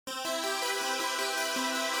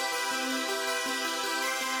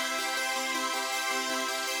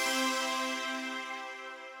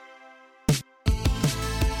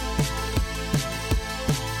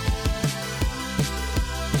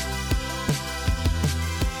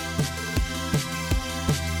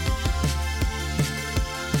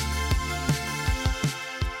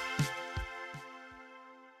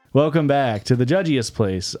Welcome back to the judgiest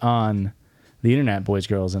place on the internet, boys,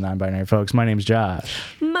 girls, and non-binary folks. My name's Josh.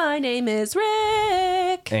 My name is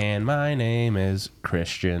Rick. And my name is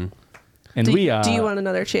Christian. And do, we are... Do you want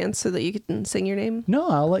another chance so that you can sing your name? No,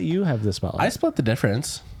 I'll let you have the spotlight. I split the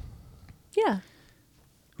difference. Yeah.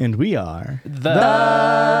 And we are...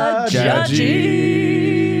 The Judges.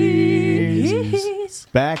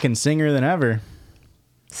 Back and singer than ever.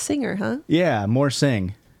 Singer, huh? Yeah, more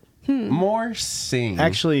sing. More sing.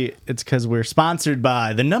 Actually, it's because we're sponsored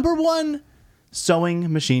by the #1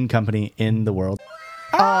 sewing machine company in the world.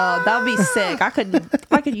 Oh, that would be sick. I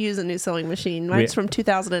could use a new sewing machine. Mine's from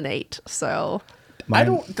 2008, so... I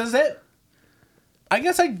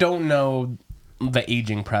guess I don't know the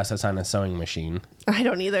aging process on a sewing machine. I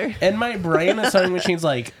don't either. In my brain, a sewing machine's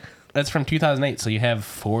like, that's from 2008, so you have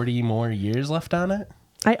 40 more years left on it?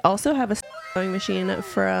 I also have a sewing machine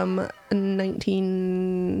from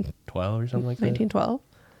 12 or something like that? 1912.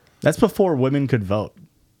 That's before women could vote.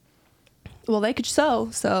 Well, they could sew,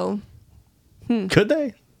 so... Could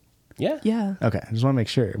they? Yeah. Yeah. Okay, I just want to make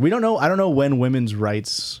sure. We don't know. I don't know when women's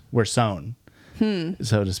rights were sewn,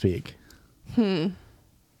 so to speak.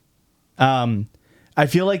 I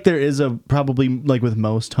feel like there is a probably, like with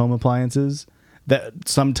most home appliances, that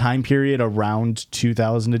some time period around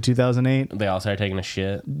 2000 to 2008. They all started taking a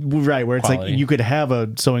shit. Right, where it's Quality. like you could have a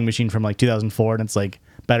sewing machine from like 2004 and it's like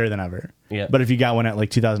better than ever. Yeah. But if you got one at like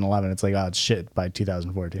 2011, it's like, oh, it's shit by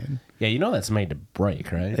 2014. Yeah, you know that's made to break,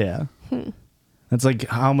 right? Yeah. That's like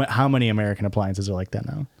how many American appliances are like that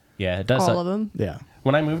now? Yeah, it does. All of them. Yeah.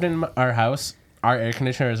 When I moved in our house, our air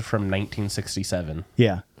conditioner is from 1967.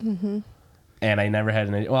 Yeah. And I never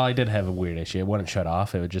had I did have a weird issue. It wouldn't shut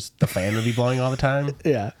off. It would just, the fan would be blowing all the time.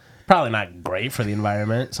 Yeah. Probably not great for the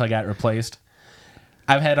environment, so I got replaced.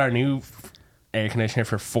 I've had our new air conditioner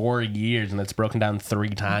for 4 years, and it's broken down 3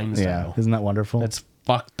 times Yeah. now. Isn't that wonderful? It's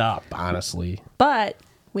fucked up, honestly. But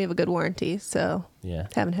we have a good warranty, so Yeah.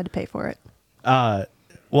 haven't had to pay for it.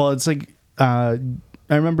 Well, it's like I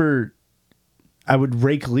remember I would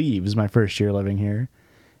rake leaves my first year living here,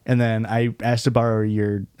 and then I asked to borrow I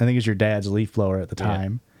think it was your dad's leaf blower at the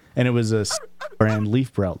time, and it was a brand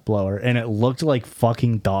leaf blower, and it looked like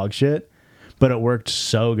fucking dog shit, but it worked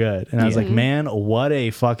so good, and I was like, man, what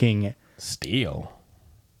a fucking Steal.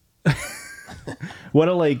 what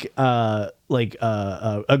a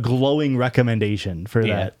a glowing recommendation for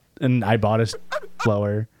that, and I bought a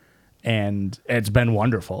blower. And it's been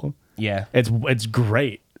wonderful. Yeah. It's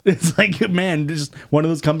great. It's like, man, just one of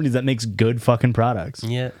those companies that makes good fucking products.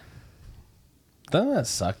 Yeah. Doesn't that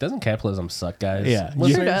suck? Doesn't capitalism suck, guys? Yeah.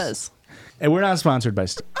 Listeners? Sure does. And we're not sponsored by in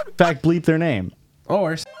fact, bleep their name.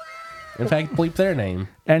 Or, in fact, bleep their name.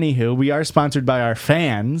 Anywho, we are sponsored by our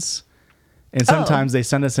fans. And sometimes they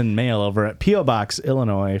send us in mail over at P.O. Box,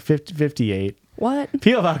 Illinois, 5058. What?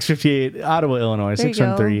 P.O. Box 58, Ottawa, Illinois, There you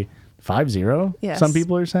 61350. Yes. Some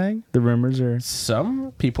people are saying. The rumors are.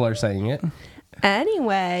 Some people are saying it.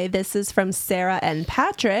 Anyway, this is from Sarah and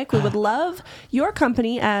Patrick. We would love your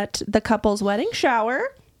company at the couple's wedding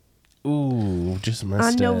shower Ooh, just missed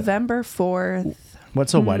on it. November 4th.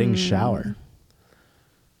 What's a wedding shower?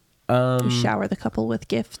 We shower the couple with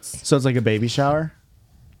gifts. So it's like a baby shower?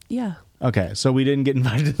 Yeah. Okay, so we didn't get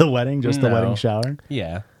invited to the wedding, just the No. wedding shower.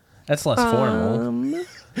 Yeah. That's less formal.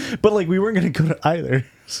 But like we weren't going to go to either.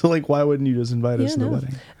 So like why wouldn't you just invite us to the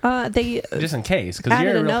wedding? They Just in case, because added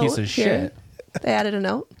you're a a real note piece of here. shit. They added a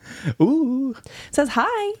note. Ooh. It says,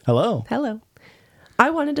 hi. Hello. Hello.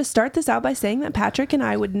 I wanted to start this out by saying that Patrick and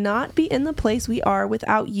I would not be in the place we are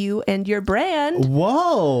without you and your brand.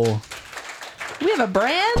 Whoa. We have a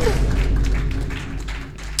brand.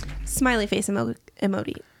 Smiley face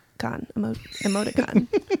emoticon. Emoticon.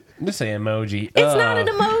 Just say emoji. It's not an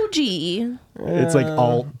emoji. It's like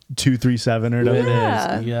alt 237 or It whatever.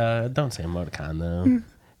 Yeah. is. Yeah, don't say emoticon, though.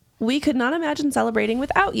 We could not imagine celebrating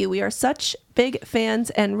without you. We are such big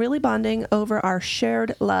fans and really bonding over our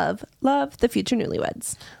shared love. Love the future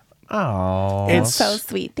newlyweds. Oh. It's So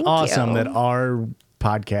sweet. Thank awesome you. that our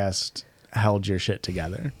podcast held your shit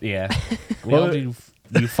together. Yeah. We all do you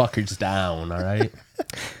fuckers down, all right?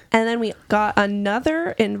 And then we got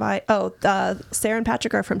another invite. Sarah and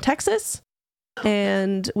Patrick are from Texas.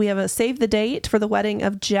 And we have a save the date for the wedding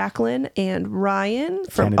of Jacqueline and Ryan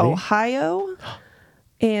from Kennedy. Ohio.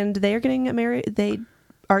 And they are getting married. They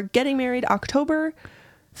are getting married October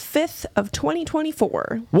 5th of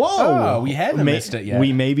 2024. Whoa. Oh, we haven't missed it yet.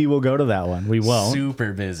 We maybe will go to that one. We won't.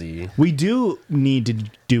 Super busy. We do need to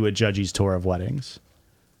do a judge's tour of weddings.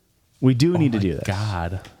 We do need to do that.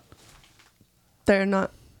 God. They're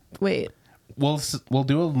not. Wait. We'll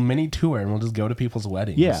do a mini tour and we'll just go to people's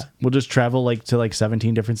weddings. Yeah, we'll just travel to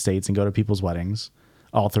 17 different states and go to people's weddings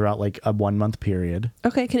all throughout like a 1 month period.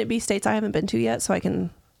 Okay, can it be states I haven't been to yet so I can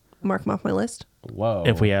mark them off my list? Whoa.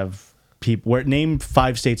 If we have people, name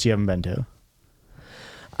 5 states you haven't been to.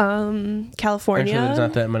 California. Actually, there's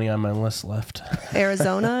not that many on my list left.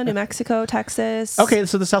 Arizona, New Mexico, Texas. Okay,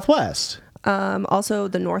 so the Southwest. Also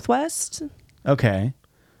the Northwest. Okay.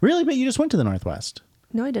 Really? But you just went to the Northwest.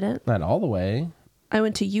 No, I didn't. Not all the way. I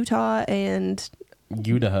went to Utah and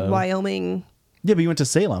Idaho. Wyoming, Yeah, but you went to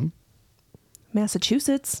Salem.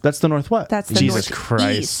 Massachusetts. That's the Northwest. That's the Jesus Northeast.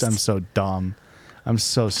 Christ. I'm so dumb. I'm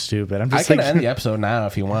so stupid. I'm I just can like, end the episode now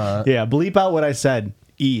if you want. yeah, bleep out what I said,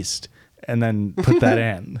 east, and then put that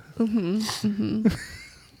in.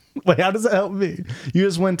 Wait, how does that help me? You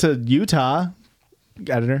just went to Utah,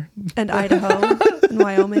 editor. And Idaho and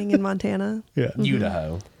Wyoming and Montana. Yeah.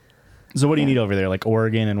 Idaho. So what do you need over there? Like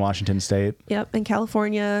Oregon and Washington State? Yep, and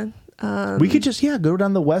California. We could just, go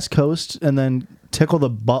down the West Coast and then tickle the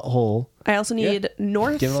butthole. I also need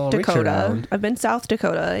North Give it a little reach Dakota. around. I've been South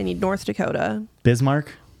Dakota. I need North Dakota.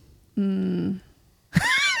 Bismarck?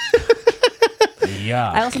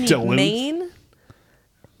 Yeah. I also need Duluth. Maine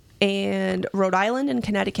and Rhode Island and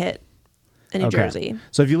Connecticut and New Jersey.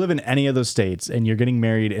 So if you live in any of those states and you're getting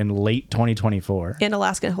married in late 2024, And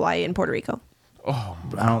Alaska, Hawaii, and Puerto Rico. Oh,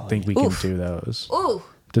 I don't think we can Oof. do those. Ooh,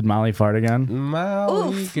 Did Molly fart again?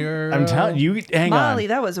 Molly girl. I'm telling you, hang Molly, on.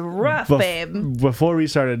 that was rough, Bef- babe. Before we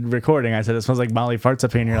started recording, I said it smells like Molly farts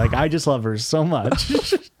up here, and you're like, I just love her so much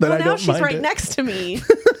that Well, I now don't she's mind right it. next to me.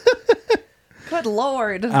 Good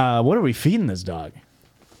Lord. What are we feeding this dog?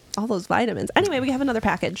 All those vitamins. Anyway, we have another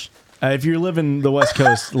package. If you're living the West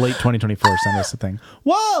Coast, late 2024, send us a thing.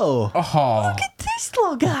 Whoa! Oh, This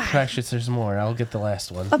little guy. precious. There's more. I'll get the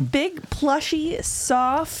last one. A big, plushy,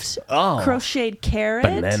 soft, Oh. crocheted carrot.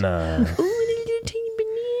 Banana. Ooh, and a little tiny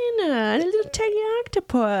banana. And a little tiny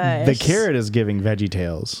octopus. The carrot is giving Veggie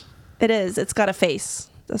Tales. It is. It's got a face.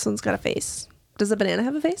 This one's got a face. Does the banana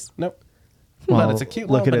have a face? Nope. Well, but it's a cute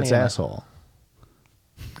look at little its banana. asshole.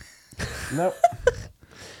 Nope.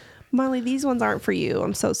 Molly, these ones aren't for you.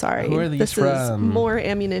 I'm so sorry. Who are these this is from? more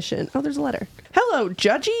ammunition. Oh, there's a letter. Hello,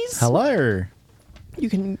 judges. Hello. You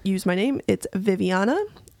can use my name. It's Viviana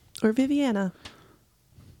or Viviana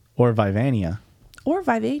Or Vivania. or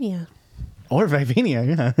Vivania. Or Vivania,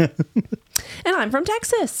 yeah. And I'm from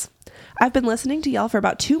Texas. I've been listening to y'all for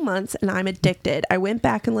about 2 months and I'm addicted. I went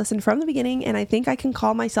back and listened from the beginning and I think I can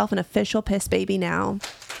call myself an official piss baby now.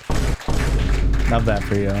 Love that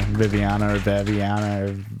for you. Viviana or Viviana or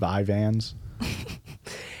Vivans.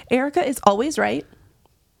 Erica is always right.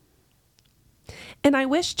 And I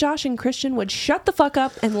wish Josh and Christian would shut the fuck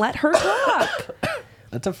up and let her talk.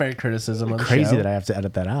 That's a fair criticism of the Crazy show. that I have to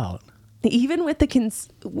edit that out. Even with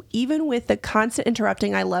the constant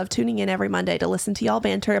interrupting, I love tuning in every Monday to listen to y'all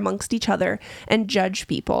banter amongst each other and judge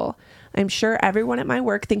people. I'm sure everyone at my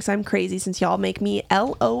work thinks I'm crazy since y'all make me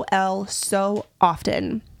LOL so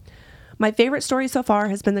often. My favorite story so far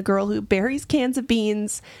has been the girl who buries cans of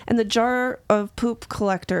beans and the jar of poop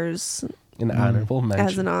collectors An honorable mention.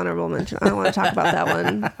 as an honorable mention. I don't want to talk about that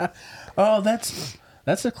one. Oh, that's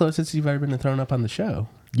the closest you've ever been thrown up on the show.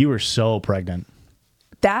 You were so pregnant.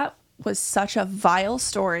 That was such a vile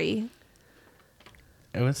story.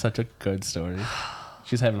 It was such a good story.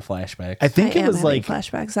 She's having flashbacks. I think I it am was having like,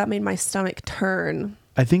 flashbacks. That made my stomach turn.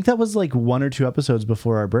 I think that was like 1 or 2 episodes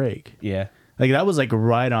before our break. yeah. Like that was like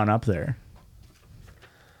right on up there.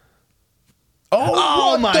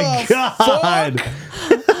 Oh, my God.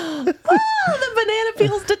 Oh, the banana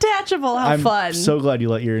peel's detachable. How I'm fun. so glad you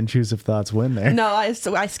let your intrusive thoughts win there. No, I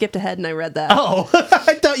skipped ahead and I read that. Oh,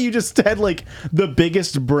 I thought you just had like the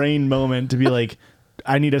biggest brain moment to be like,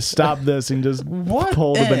 I need to stop this and just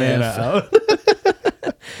pull the if? banana out.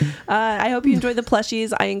 I hope you enjoyed the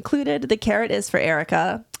plushies. I included the carrot is for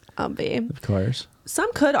Erica. Babe. Of course.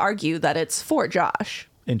 Some could argue that it's for Josh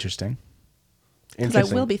Interesting. because I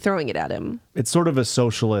will be throwing it at him. It's sort of a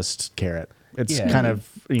socialist carrot. It's Yeah. kind of,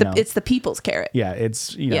 you know, It's the people's carrot. yeah,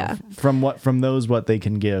 it's, you know, Yeah. from those what they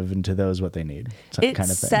can give and to those what they need. It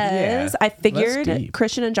Kind of thing. says, Yeah, I that's figured deep.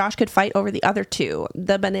 Christian and Josh could fight over the other two.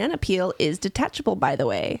 The banana peel is detachable, by the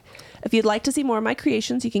way. If you'd like to see more of my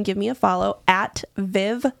creations, you can give me a follow at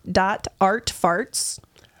viv.artfarts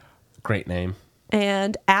Great name.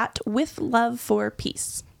 and at with love for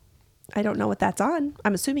peace. I don't know what that's on.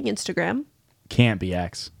 I'm assuming Instagram. Can't be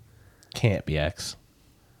X. Can't be X.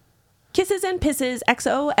 Kisses and pisses.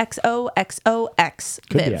 XOXOXOX.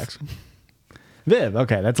 Could Viv. be X. Viv.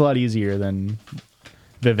 Okay, that's a lot easier than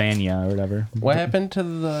Vivania or whatever. What happened to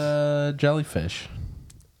the jellyfish?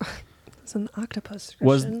 It's an octopus.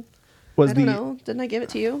 Was Christian. was I don't the know. Didn't I give it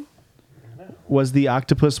to you? was the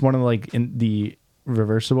octopus one of like in the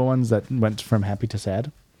reversible ones that went from happy to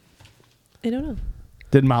sad? I don't know.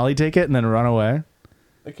 Did Molly take it and then run away?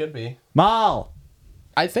 It could be. Mal!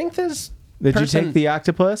 I think this Did you person- take the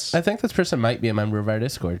octopus? I think this person might be a member of our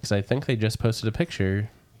Discord because I think they just posted a picture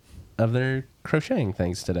of their crocheting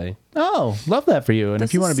things today. Oh, love that for you. And This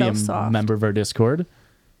if you want is to be so a soft. member of our Discord,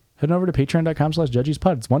 head over to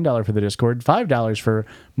patreon.com/judgiespod. It's $1 for the Discord, $5 for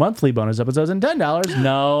monthly bonus episodes, and $10.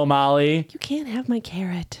 No, Molly. You can't have my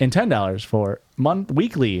carrot. And $10 for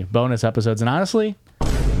weekly bonus episodes. And honestly,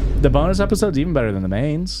 the bonus episode's even better than the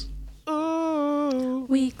mains.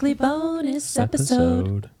 Weekly bonus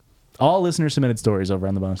episode. All listener submitted stories over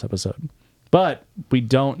on the bonus episode. But we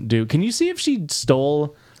don't do. Can you see if she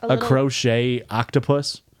stole a little- crochet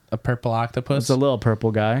octopus? A purple octopus. It's a little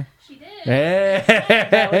purple guy. She did. Hey.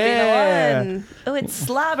 That would be the one. Oh, it's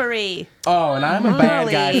slobbery. Oh, and I'm a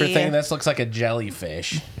bad guy for Molly. thinking this looks like a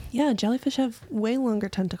jellyfish. Yeah, jellyfish have way longer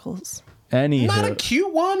tentacles. Anywho. Not a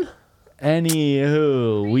cute one.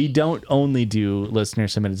 Anywho, we don't only do listener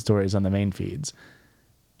submitted stories on the main feeds,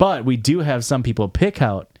 but we do have some people pick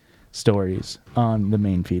out stories on the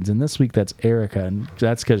main feeds. And this week that's Erica, and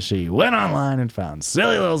that's because she went online and found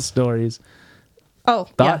silly little stories. Oh,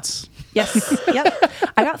 Thoughts? Yeah. Yes. Yep.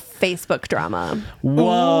 I got Facebook drama.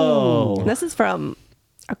 Whoa. This is from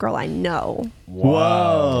a girl I know.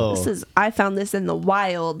 Whoa. I found this in the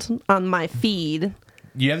wild on my feed.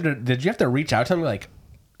 Did you have to reach out to them like,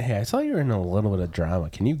 hey, I saw you were in a little bit of drama.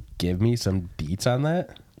 Can you give me some deets on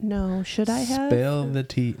that? No, should I have? Spill the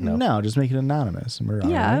tea. No, just make it anonymous. And we're Yeah,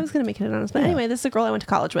 all right. I was gonna make it anonymous. But anyway, this is a girl I went to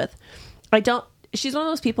college with. She's one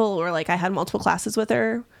of those people where like I had multiple classes with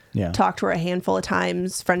her. Yeah. Talked to her a handful of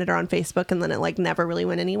times, friended her on Facebook, and then it like never really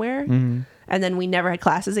went anywhere. Mm-hmm. And then we never had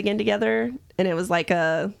classes again together. And it was like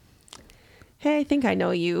a, hey, I think I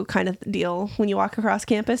know you kind of deal when you walk across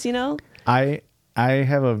campus, you know? I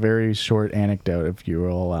have a very short anecdote, if you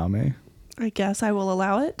will allow me. I guess I will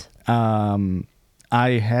allow it. I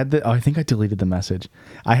had I think I deleted the message.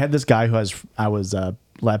 I had this guy who I was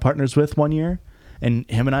lab partners with one year, and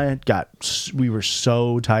him and I we were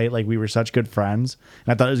so tight, like we were such good friends.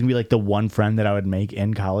 And I thought it was gonna be like the one friend that I would make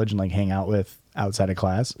in college and like hang out with outside of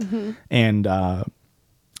class. Mm-hmm. And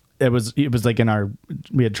it was like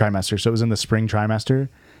we had trimester, so it was in the spring trimester,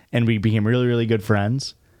 and we became really, really good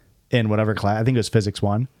friends in whatever class. I think it was physics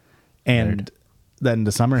 1. And then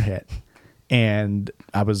the summer hit, and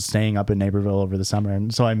I was staying up in Naperville over the summer,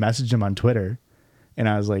 and so I messaged him on Twitter, and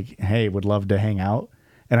I was like, hey, would love to hang out.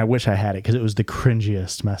 And I wish I had it because it was the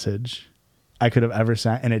cringiest message I could have ever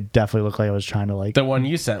sent, and it definitely looked like I was trying to like. The one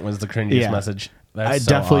you sent was the cringiest Yeah. message. I That's so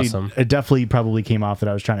definitely, awesome. it definitely probably came off that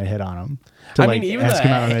I was trying to hit on him. To like even ask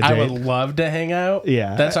him out on a though I date. would love to hang out.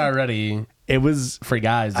 Yeah. That's already It was. for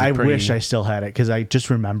guys. I wish I still had it because I just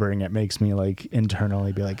remembering it makes me like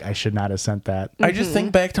internally be like I should not have sent that. I just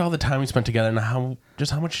think back to all the time we spent together and how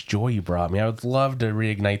much joy you brought me. I would love to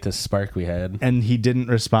reignite this spark we had. And he didn't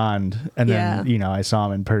respond. And Yeah. then I saw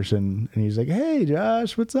him in person, and he's like, "Hey,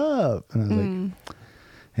 Josh, what's up?" And I was like,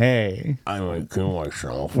 "Hey, I might kill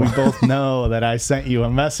myself. we both know that I sent you a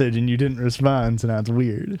message and you didn't respond, so now it's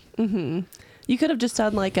weird." You could have just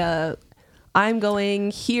done like I'm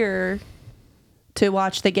going here to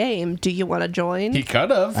watch the game. Do you want to join? He could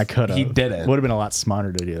have. I could have. He didn't. Would have been a lot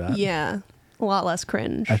smarter to do that. Yeah. A lot less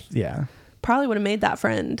cringe. Yeah. Probably would have made that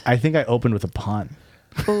friend. I think I opened with a pun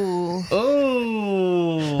Ooh.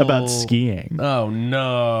 Oh. about skiing. Oh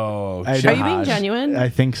no. Are Are you being Josh. genuine? I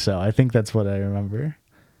think so. I think that's what I remember.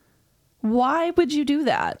 Why would you do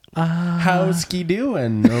that? How's ski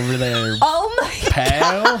doing over there, Oh my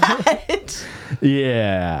pal? god.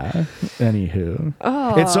 Yeah. Anywho,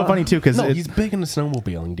 it's so funny too because No, he's big into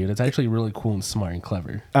snowmobiling, dude. It's actually really cool and smart and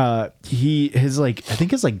clever. his I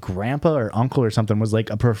think his like grandpa or uncle or something was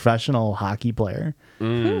like a professional hockey player.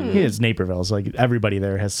 He is Naperville, so like everybody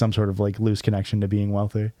there has some sort of like loose connection to being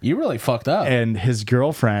wealthy. You really fucked up. And his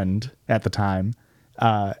girlfriend at the time,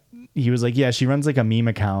 he was like, yeah, she runs like a meme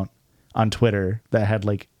account on Twitter that had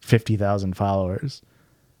like 50,000 followers.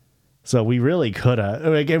 So we really could have,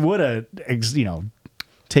 like, it would have,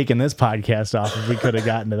 taken this podcast off if we could have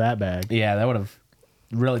gotten to that bag. Yeah, that would have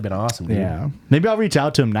really been awesome, dude. Yeah. Maybe I'll reach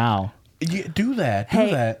out to him now. Do that. Do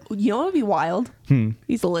Hey, that. you know what would be wild?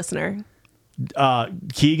 He's a listener.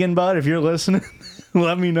 Keegan, bud, if you're listening,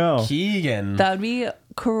 let me know. Keegan. That would be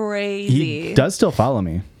crazy. He does still follow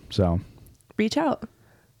me. So, Reach out.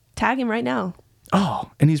 Tag him right now.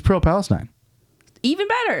 and he's pro-Palestine. Even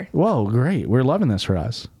better. Whoa, great. We're loving this for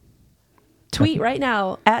us. Tweet right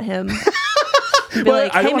now at him. Be Well,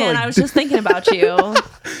 like, I hey don't wanna, man, like- I was just thinking about you.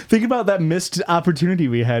 Think about that missed opportunity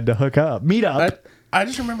we had to hook up. Meet up. I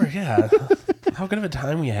just remember, yeah. How good of a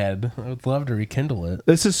time we had. I would love to rekindle it.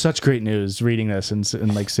 This is such great news. Reading this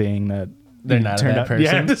and like seeing that They're not a bad person.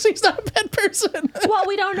 Yeah, he's not a bad person. Well,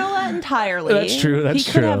 we don't know that entirely. That's true, that's he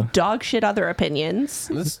could true. have dog shit other opinions.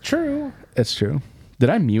 That's true. It's true. Did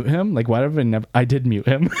I mute him? Like, why did I never? I did mute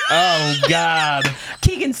him. Oh, God.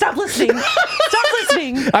 Keegan, stop listening. Stop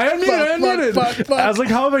listening. I unmuted. Fuck. I was like,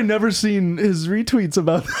 how have I never seen his retweets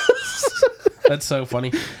about this? That's so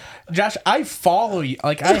funny. Josh, I follow you.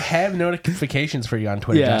 Like, I have notifications for you on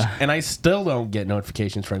Twitter, Yeah. Josh, and I still don't get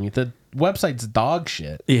notifications from you. The website's dog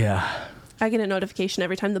shit. Yeah. I get a notification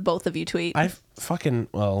every time the both of you tweet.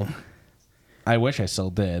 I wish I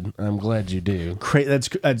still did. I'm glad you do.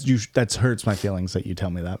 That hurts my feelings that you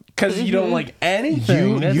tell me that. Because you don't like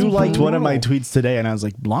anything. You liked one of my brutal. tweets today, and I was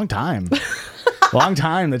like, long time. Long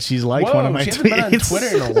time that she's liked one of my she hasn't been on tweets.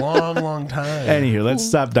 Twitter in a long, long time. Anywho, let's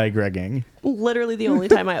stop digressing. Literally the only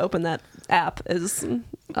time I open that app is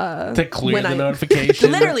to clear when the I-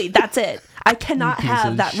 notification. literally, that's it. I cannot You piece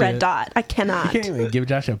have of that red shit. dot. I cannot. You can't even give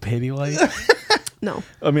Josh a pity light. No.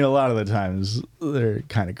 I mean, a lot of the times they're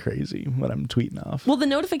kind of crazy when I'm tweeting off. Well, the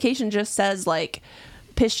notification just says like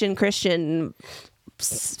Piston Christian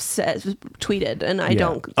says tweeted, and I Yeah.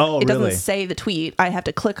 don't. Oh, it really? doesn't say the tweet. I have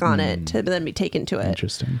to click on it to then be taken to it.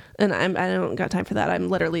 Interesting. And I don't got time for that. I'm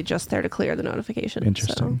literally just there to clear the notification.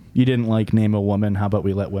 Interesting. You didn't like name a woman. How about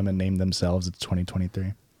we let women name themselves? It's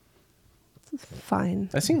 2023. So, fine.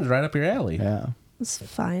 That seems right up your alley. Yeah. It's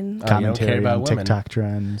fine. You don't Commentary care about on women. TikTok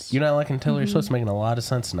trends. You're not liking Taylor Swift's making a lot of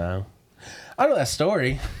sense now. I know that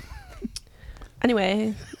story.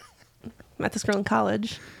 Anyway, met this girl in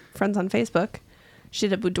college, friends on Facebook. She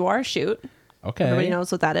did a boudoir shoot. Okay. Everybody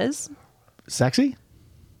knows what that is. Sexy?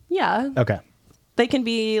 Yeah. Okay. They can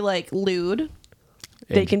be like lewd.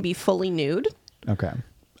 They can be fully nude. Okay. They-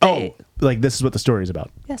 Oh, like this is what the story is about.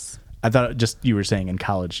 Yes. I thought just you were saying in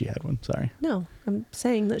college she had one. Sorry. No, I'm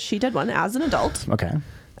saying that she did one as an adult, Okay.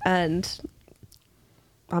 and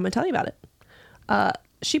I'm gonna tell you about it.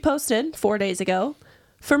 She posted 4 days ago,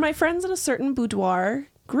 for my friends in a certain boudoir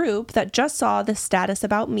group that just saw this status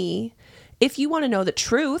about me. If you want to know the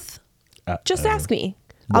truth, just ask me.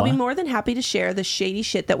 I'll be What? more than happy to share the shady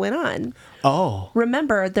shit that went on. Oh.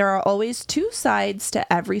 Remember, there are always two sides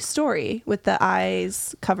to every story, with the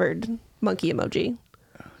eyes covered monkey emoji.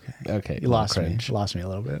 Okay. You lost me. cringe. Lost me a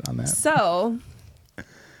little bit on that. So,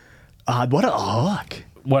 What a hook.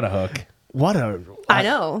 What a hook. What a. I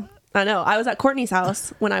know. I was at Courtney's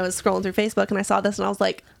house when I was scrolling through Facebook and I saw this and I was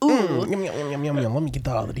like, ooh, Yum, yum, yum, yum, yum. Let me get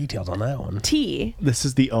all the details on that one. tea. This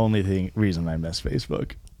is the only reason I miss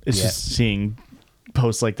Facebook. It's Yeah. just seeing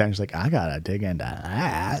posts like that. And just like, I gotta dig into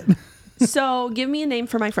that. So give me a name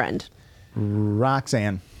for my friend.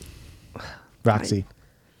 Roxanne. Roxy.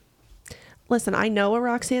 Listen, I know a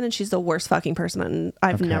Roxanne and she's the worst fucking person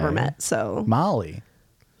I've Okay. never met. So, Molly.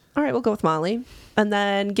 all right, we'll go with Molly. And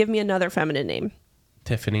then give me another feminine name.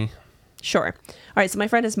 Tiffany. Sure. All right, so my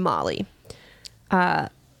friend is Molly.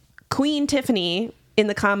 Queen Tiffany in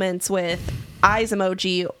the comments with eyes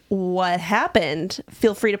emoji, what happened?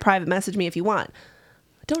 Feel free to private message me if you want.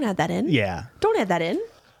 Don't add that in. Yeah. Don't add that in.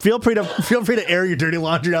 Feel free to air your dirty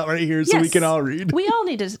laundry out right here so we Yes. can all read. We all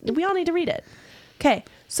need to read it. Okay.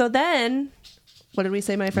 So then what did we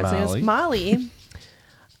say my friend's name is? Molly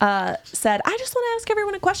said, I just want to ask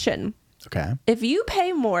everyone a question. Okay. If you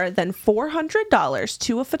pay more than $400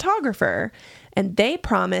 to a photographer and they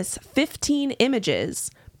promise 15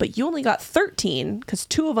 images, but you only got 13 because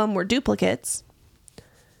 2 of them were duplicates,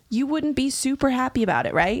 you wouldn't be super happy about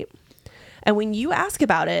it, right? And when you ask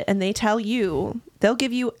about it and they tell you they'll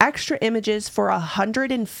give you extra images for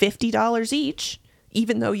 $150 each,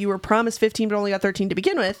 even though you were promised 15 but only got 13 to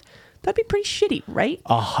begin with, that'd be pretty shitty, right?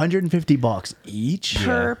 $150 each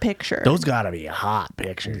Per picture. Those gotta be hot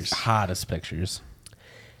pictures. Hottest pictures.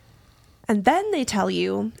 And then they tell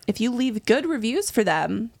you if you leave good reviews for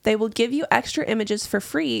them, they will give you extra images for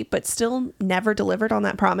free, but still never delivered on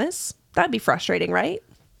that promise. That'd be frustrating, right?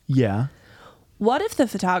 Yeah. What if the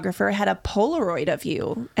photographer had a Polaroid of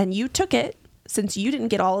you and you took it since you didn't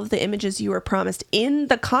get all of the images you were promised in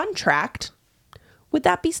the contract? Would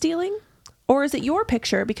that be stealing? Or is it your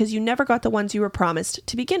picture because you never got the ones you were promised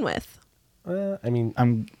to begin with? I mean,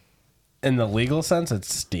 I'm in the legal sense,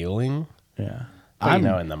 it's stealing. yeah. But, you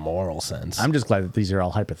know, in the moral sense. I'm just glad that these are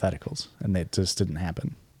all hypotheticals and they just didn't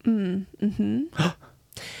happen.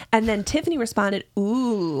 And then Tiffany responded,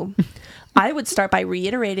 ooh, I would start by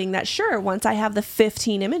reiterating that, sure, once I have the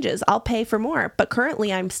 15 images, I'll pay for more. But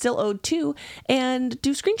currently I'm still owed 2 and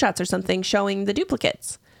do screenshots or something showing the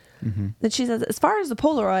duplicates. Then she says, as far as the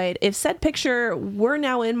Polaroid, if said picture were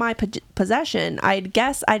now in my possession, I'd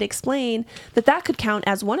guess I'd explain that could count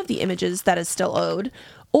as one of the images that is still owed,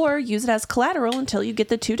 or use it as collateral until you get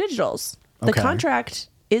the 2 digitals. The Okay. contract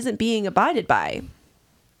isn't being abided by.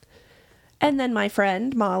 And then my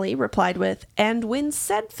friend Molly replied with, and when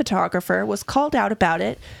said photographer was called out about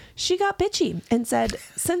it, she got bitchy and said,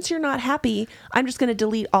 since you're not happy, I'm just going to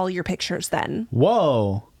delete all your pictures then.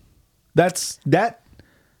 Whoa. That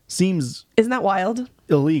seems Isn't that wild?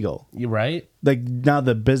 illegal. You right? Like, now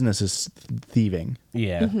the business is thieving.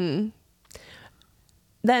 Yeah.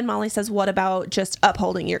 Then Molly says, what about just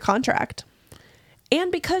upholding your contract? And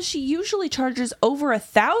because she usually charges over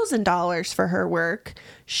 $1,000 for her work,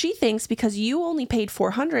 she thinks because you only paid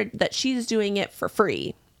 $400 that she's doing it for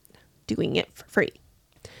free.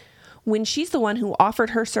 When she's the one who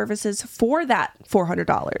offered her services for that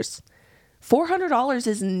 $400. $400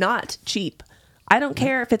 is not cheap. I don't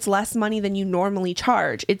care if it's less money than you normally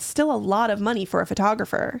charge. It's still a lot of money for a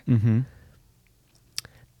photographer.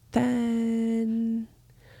 Then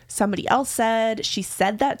somebody else said, she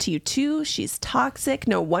said that to you too. She's toxic.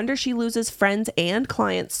 No wonder she loses friends and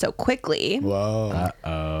clients so quickly. Whoa.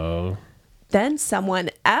 Uh-oh. Then someone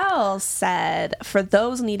else said, for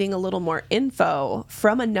those needing a little more info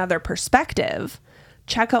from another perspective,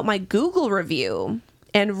 check out my Google review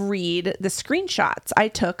and read the screenshots I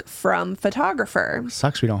took from photographer.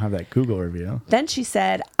 Sucks we don't have that Google review. Then she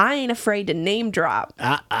said, I ain't afraid to name drop.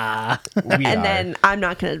 Then I'm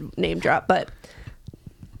not going to name drop, but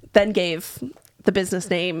then gave the business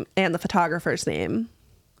name and the photographer's name.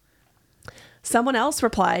 Someone else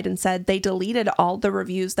replied and said they deleted all the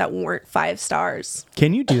reviews that weren't 5 stars.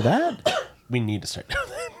 Can you do that? We need to start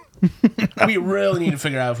doing that. We really need to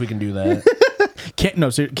figure out if we can do that.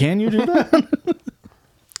 Can you do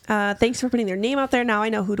that? Thanks for putting their name out there. Now I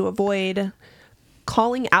know who to avoid.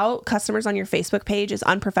 Calling out customers on your Facebook page is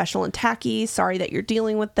unprofessional and tacky. Sorry that you're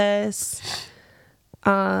dealing with this.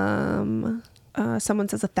 Someone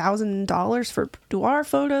says $1,000 for Boudoir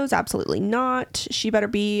photos. Absolutely not. She better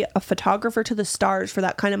be a photographer to the stars for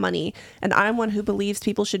that kind of money. And I'm one who believes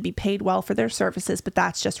people should be paid well for their services, but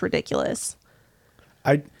that's just ridiculous.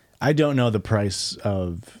 I don't know the price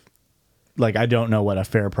of, like, I don't know what a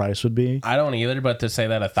fair price would be. I don't either, but to say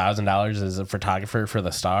that $1,000 is a photographer for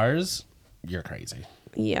the stars, you're crazy.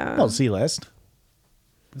 Yeah. Well, C-list.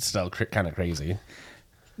 It's still kind of crazy.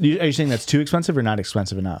 Are you saying that's too expensive or not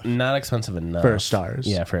expensive enough? Not expensive enough. For stars.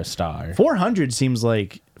 Yeah, for a star. 400 seems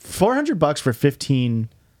like $400 for 15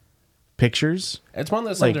 pictures. It's one of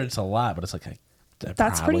those Like- things where it's a lot, but it's like that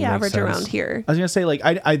That's probably pretty makes average sense. around here. I was gonna say, like,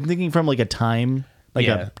 I'm thinking from like a time, like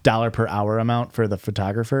Yeah. a $1 per hour amount for the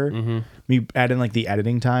photographer. You add in like the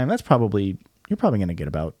editing time. You're probably gonna get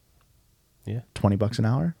about Yeah. $20 an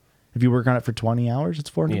hour. If you work on it for 20 hours, it's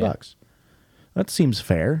 $400. That seems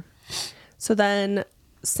fair. So then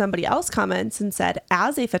somebody else comments and said,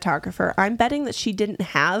 as a photographer, I'm betting that she didn't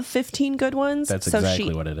have 15 good ones. That's so exactly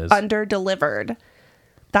she what it is. under-delivered.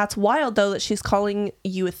 That's wild, though, that she's calling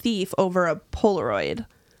you a thief over a Polaroid.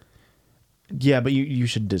 Yeah, but you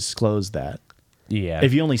should disclose that. Yeah.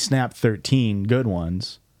 If you only snap 13 good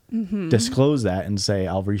ones, disclose that and say,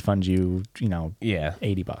 I'll refund you, Yeah.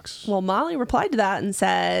 $80. Well, Molly replied to that and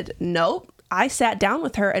said, nope. I sat down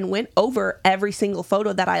with her and went over every single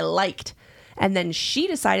photo that I liked. And then she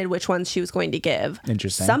decided which ones she was going to give.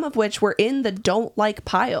 Interesting. Some of which were in the don't like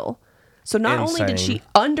pile. So not only did she Insane.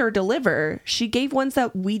 under-deliver, she gave ones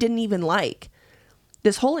that we didn't even like.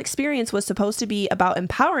 This whole experience was supposed to be about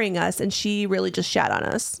empowering us, and she really just shat on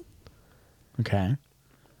us. Okay.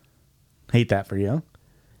 Hate that for you.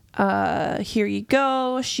 Here you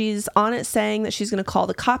go. She's on it saying that she's going to call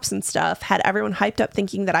the cops and stuff. Had everyone hyped up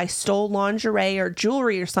thinking that I stole lingerie or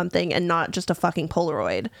jewelry or something and not just a fucking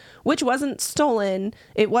Polaroid, which wasn't stolen.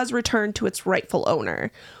 It was returned to its rightful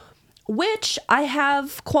owner, which I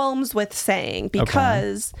have qualms with saying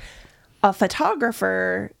because a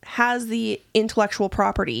photographer has the intellectual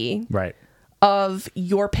property Right. of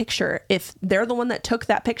your picture. If they're the one that took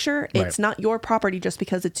that picture, it's Right. not your property just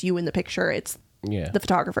because it's you in the picture. It's Yeah. the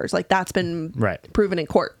photographers. Like, that's been Right. proven in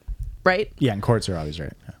court, right? Yeah, and courts are always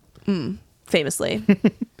right. Yeah. Famously.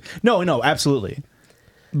 No, absolutely.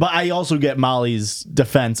 But I also get Molly's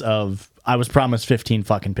defense of, I was promised 15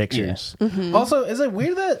 fucking pictures. Mm-hmm. Also, is it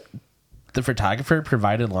weird that the photographer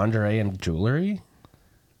provided lingerie and jewelry?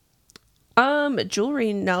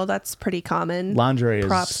 Jewelry, no, that's pretty common. Lingerie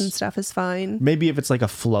Props is... and stuff is fine. Maybe if it's like a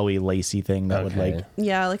flowy, lacy thing that would Okay. like...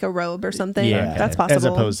 Yeah, like a robe or something. Yeah, That's possible. as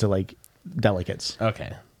opposed to like delicates.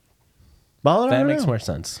 Okay. Well, I That don't makes know. more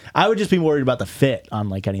sense. I would just be worried about the fit on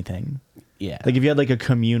like anything. Yeah. Like if you had like a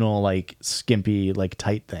communal, like skimpy, like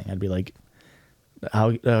tight thing, I'd be like,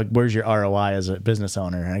 how? Where's your ROI as a business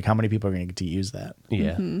owner? Like how many people are going to get to use that?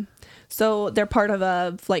 Yeah. So they're part of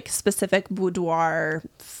a like specific boudoir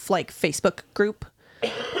like Facebook group,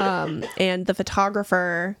 and the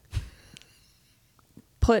photographer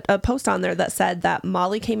put a post on there that said that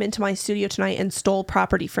Molly came into my studio tonight and stole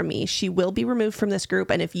property from me. She will be removed from this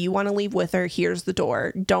group, and if you want to leave with her, here's the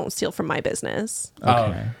door. Don't steal from my business.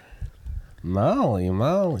 Okay. Molly,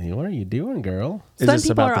 what are you doing, girl? Is Some this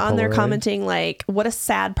people about are the on there Polaroid? commenting like, what a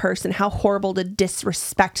sad person. How horrible to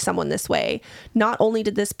disrespect someone this way. Not only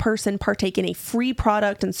did this person partake in a free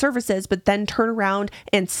product and services, but then turn around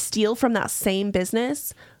and steal from that same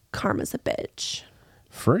business. Karma's a bitch.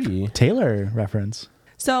 Free. Taylor reference.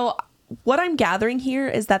 So what I'm gathering here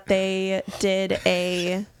is that they did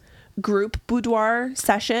a group boudoir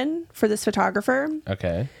session for this photographer.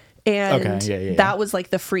 Okay. And Okay, yeah. that was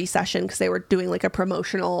like the free session because they were doing like a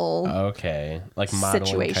promotional Okay. Like modeling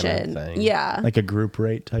situation. kind of thing. Yeah. Like a group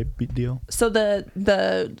rate type deal. So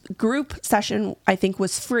the group session I think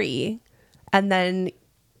was free, and then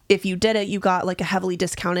if you did it, you got like a heavily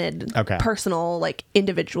discounted personal like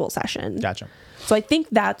individual session. Gotcha. So I think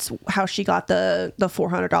that's how she got the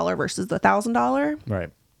 $400 versus the $1,000.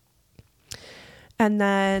 Right. And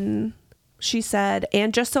then she said,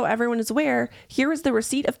 and just so everyone is aware, here is the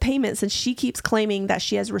receipt of payment, since she keeps claiming that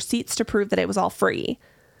she has receipts to prove that it was all free.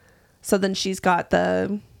 So then she's got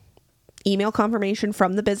the email confirmation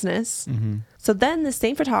from the business. So then the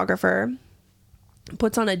same photographer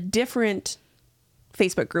puts on a different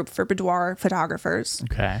Facebook group for boudoir photographers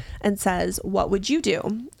Okay. and says, what would you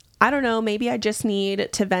do? I don't know, maybe I just need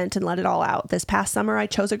to vent and let it all out. This past summer, I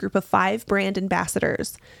chose a group of 5 brand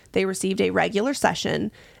ambassadors. They received a regular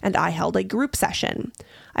session, and I held a group session.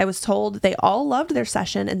 I was told they all loved their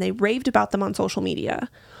session, and they raved about them on social media.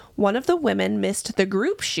 One of the women missed the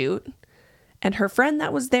group shoot, and her friend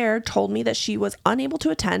that was there told me that she was unable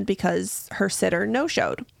to attend because her sitter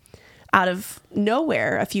no-showed. Out of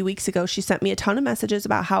nowhere, a few weeks ago, she sent me a ton of messages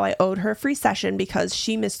about how I owed her a free session because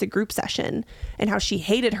she missed the group session, and how she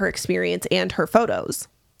hated her experience and her photos.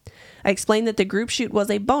 I explained that the group shoot was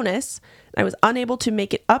a bonus, and I was unable to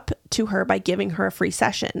make it up to her by giving her a free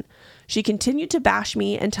session. She continued to bash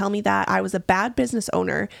me and tell me that I was a bad business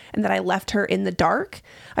owner and that I left her in the dark.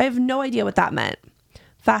 I have no idea what that meant.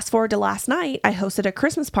 Fast forward to last night, I hosted a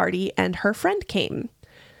Christmas party and her friend came.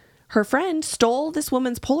 Her friend stole this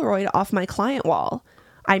woman's Polaroid off my client wall.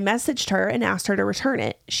 I messaged her and asked her to return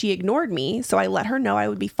it. She ignored me, so I let her know I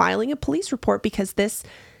would be filing a police report because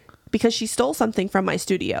she stole something from my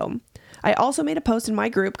studio. I also made a post in my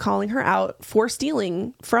group calling her out for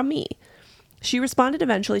stealing from me. She responded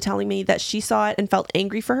eventually telling me that she saw it and felt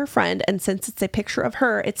angry for her friend, and since it's a picture of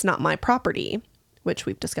her, it's not my property, which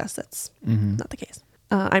we've discussed that's not the case.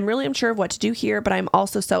 I'm really unsure of what to do here, but I'm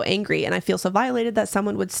also so angry and I feel so violated that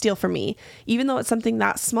someone would steal from me. Even though it's something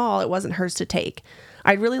that small, it wasn't hers to take.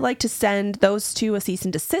 I'd really like to send those two a cease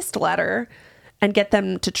and desist letter and get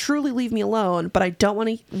them to truly leave me alone, but I don't want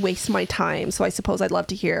to waste my time. So I suppose I'd love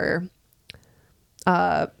to hear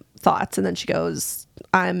thoughts. And then she goes,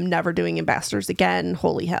 I'm never doing ambassadors again.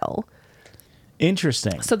 Holy hell.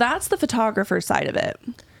 Interesting. So that's the photographer side of it.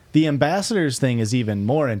 The ambassadors thing is even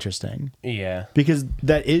more interesting Yeah. because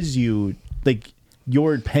that is you, like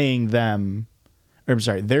you're paying them, or I'm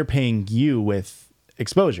sorry, they're paying you with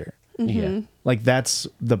exposure. Yeah. Like that's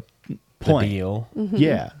the The point. deal.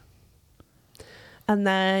 Yeah. And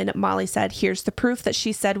then Molly said, here's the proof that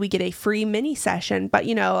she said we get a free mini session. But,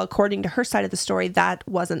 you know, according to her side of the story, that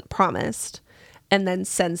wasn't promised. And then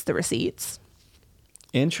sends the receipts.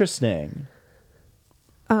 Interesting.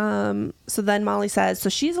 So then Molly says, so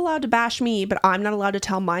she's allowed to bash me, but I'm not allowed to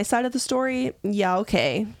tell my side of the story. Yeah,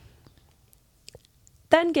 okay.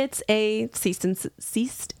 Then gets a cease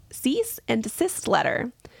and desist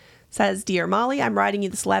letter. Says, Dear Molly, I'm writing you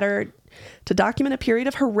this letter to document a period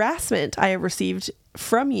of harassment I have received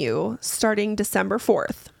from you starting December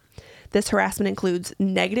 4th. This harassment includes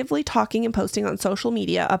negatively talking and posting on social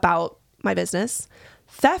media about my business,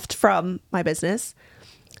 theft from my business,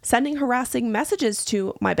 sending harassing messages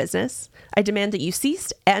to my business. I demand that you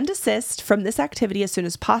cease and desist from this activity as soon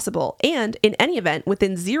as possible, and in any event,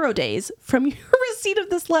 within 0 days from your receipt of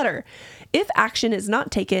this letter. If action is not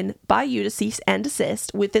taken by you to cease and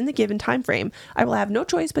desist within the given time frame, I will have no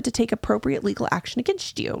choice but to take appropriate legal action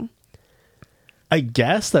against you. I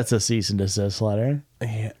guess that's a cease and desist letter.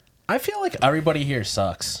 Yeah. I feel like everybody here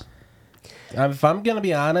sucks. If I'm going to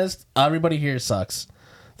be honest, everybody here sucks.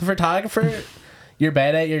 The photographer, you're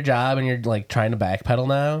bad at your job and you're like trying to backpedal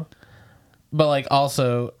now. But like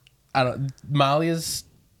also, Molly is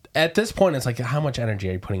at this point, it's like, how much energy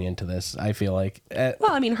are you putting into this? I feel like. Well,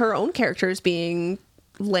 I mean, her own character is being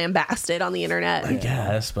lambasted on the internet. I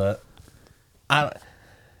guess, but I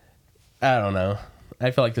don't know. I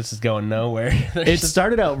feel like this is going nowhere. It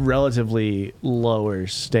started out relatively lower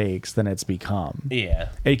stakes than it's become. Yeah.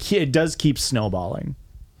 It does keep snowballing.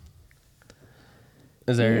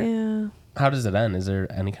 Is there? Yeah. How does it end? Is there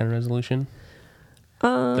any kind of resolution?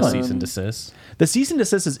 The cease and desist. The cease and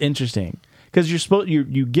desist is interesting because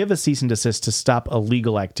you give a cease and desist to stop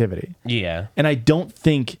illegal activity. Yeah. And I don't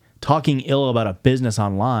think talking ill about a business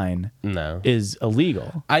online No. is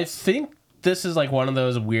illegal. I think this is like one of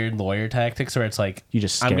those weird lawyer tactics where it's like, You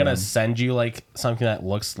just I'm scare gonna them. send you like something that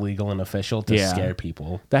looks legal and official to Yeah. scare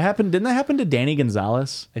people. Didn't that happen to Danny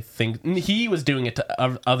Gonzalez? I think he was doing it to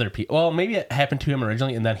other people. Well, maybe it happened to him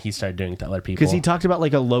originally, and then he started doing it to other people. Because he talked about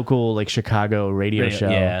like a local like Chicago radio show,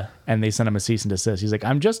 yeah. and they sent him a cease and desist. He's like,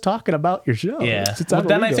 "I'm just talking about your show." Yeah. It's But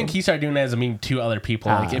then I illegal." think he started doing it as a meme to other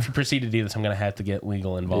people. Like, if you proceed to do this, I'm gonna have to get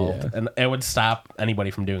legal involved, Yeah. and it would stop anybody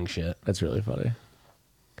from doing shit. That's really funny.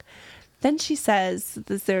 Then she says,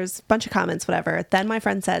 there's a bunch of comments, whatever. Then my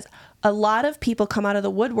friend says, a lot of people come out of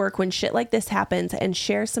the woodwork when shit like this happens and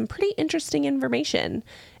share some pretty interesting information.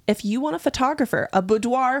 If you want a photographer, a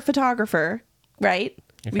boudoir photographer, right?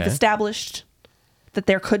 We've Okay. established that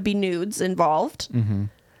there could be nudes involved. Mm-hmm.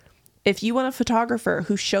 If you want a photographer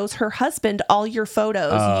who shows her husband all your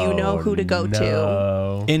photos, you know who to go to.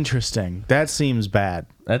 No. Interesting. That seems bad.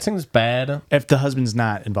 That seems bad. If the husband's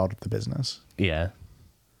not involved with the business. Yeah.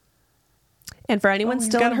 And for anyone He's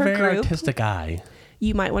still got in a her very group, artistic eye.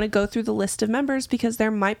 you might want to go through the list of members because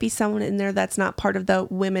there might be someone in there that's not part of the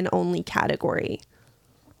women only category.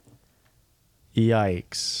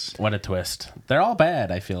 Yikes. What a twist. They're all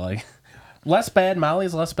bad, I feel like. Less bad.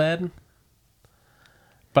 Molly's less bad.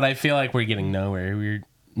 But I feel like we're getting nowhere.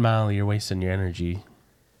 Molly, you're wasting your energy.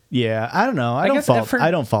 Yeah, I don't know. I guess if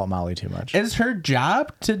I don't fault Molly too much. Is her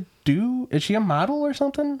job to do... Is she a model or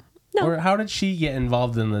something? No. Or how did she get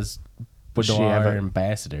involved in this Does she have boudoir a-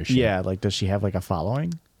 ambassadorship? Yeah, like does she have like a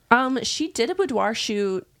following? She did a boudoir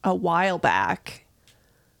shoot a while back.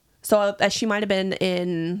 So she might have been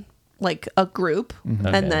in like a group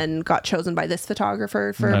Okay. and then got chosen by this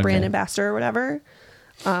photographer for a Okay. brand ambassador or whatever.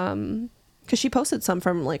 Because she posted some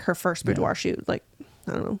from like her first boudoir shoot, like,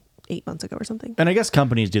 I don't know, 8 months ago or something. And I guess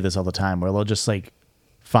companies do this all the time where they'll just like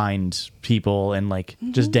find people and like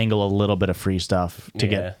just dangle a little bit of free stuff to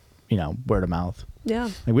Yeah. get, word of mouth. Yeah.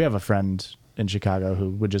 Like we have a friend in Chicago who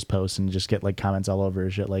would just post and just get like comments all over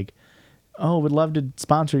his shit like, "Oh, would love to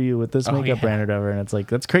sponsor you with this makeup yeah. brand or whatever." And it's like,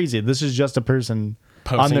 that's crazy. This is just a person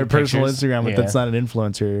on Posting their personal pictures. Instagram, but Yeah. that's not an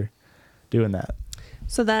influencer doing that.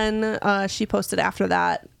 So then she posted after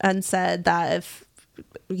that and said that if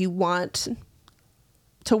you want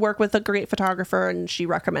to work with a great photographer, and she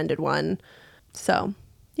recommended one. So,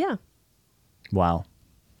 yeah. Wow.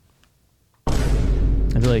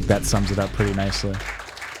 I feel like that sums it up pretty nicely.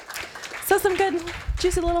 So some good,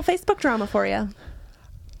 juicy little Facebook drama for you.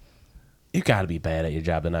 You got to be bad at your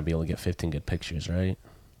job to not be able to get 15 good pictures, right?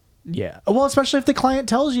 Yeah. Well, especially if the client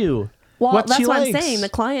tells you Well, what that's she what likes. I'm saying. The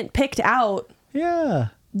client picked out Yeah.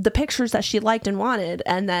 the pictures that she liked and wanted,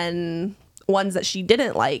 and then ones that she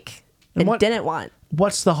didn't like and what- didn't want.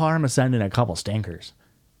 What's the harm of sending a couple stinkers?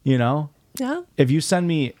 You know? Yeah. If you send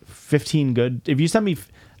me 15 good, if you send me,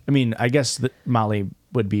 I mean, I guess that Molly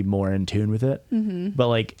would be more in tune with it. Mm-hmm. But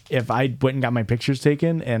like, if I went and got my pictures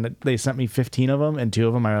taken and they sent me 15 of them and 2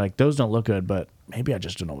 of them are like, those don't look good, but maybe I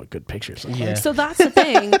just don't know what good pictures look like. Yeah. So that's the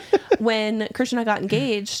thing. When Christian and I got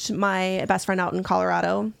engaged, my best friend out in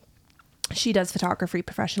Colorado, she does photography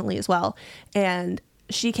professionally as well. And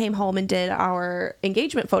she came home and did our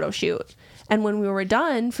engagement photo shoot. And when we were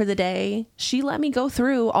done for the day, she let me go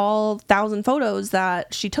through all 1,000 photos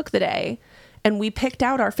that she took the day. And we picked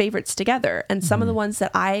out our favorites together. And some of the ones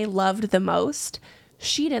that I loved the most,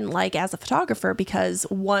 she didn't like as a photographer because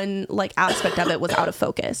one like aspect of it was out of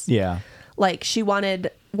focus. Yeah. Like she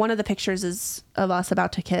wanted, one of the pictures is of us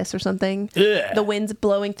about to kiss or something. Ugh. The wind's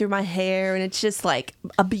blowing through my hair and it's just like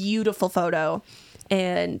a beautiful photo.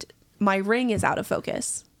 And my ring is out of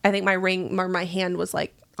focus. I think my ring or my hand was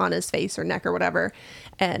like on his face or neck or whatever.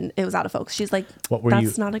 And it was out of focus. She's like, What were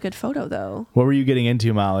that's you- not a good photo though. What were you getting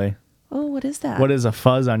into, Molly? Oh, what is that? What is a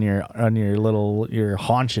fuzz on your your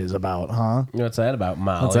haunches about, huh? What's that about,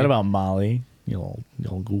 Molly? What's that about, Molly? You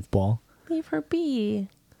little goofball. Leave her be.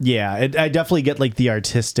 Yeah, I definitely get like the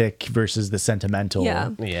artistic versus the sentimental. Yeah.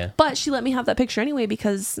 Yeah. But she let me have that picture anyway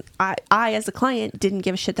because I as a client didn't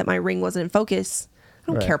give a shit that my ring wasn't in focus.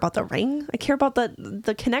 I don't care about the ring. I care about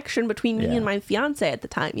the connection between me Yeah. and my fiance at the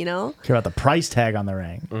time, you know? Care about the price tag on the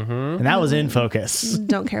ring. Mm-hmm. And that was in focus.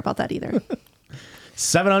 Don't care about that either.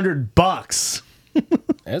 $700.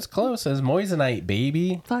 It's close as moissanite,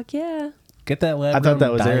 baby. Fuck yeah. Get that lab I thought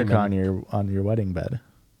that was diamond. Eric on your wedding bed.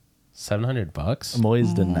 $700.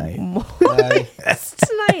 Moissanite.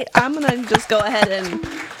 Tonight, I'm going to just go ahead and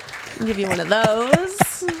give you one of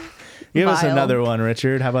those. Give us Vile. another one,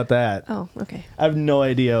 Richard. How about that? Oh, okay. I have no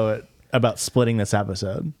idea about splitting this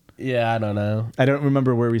episode. Yeah, I don't know. I don't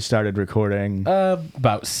remember where we started recording.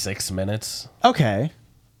 About 6 minutes. Okay.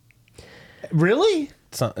 Really?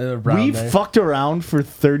 Around there. Fucked around for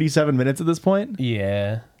 37 minutes at this point?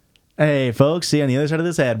 Yeah. Hey, folks, see you on the other side of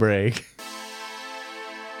this ad break.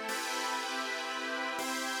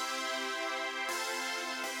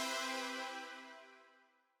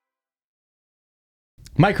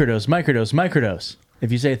 Microdose, microdose, microdose.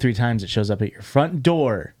 If you say it 3 times, it shows up at your front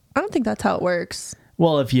door. I don't think that's how it works.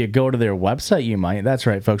 Well, if you go to their website, you might. That's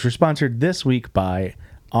right, folks. We're sponsored this week by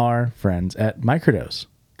our friends at Microdose.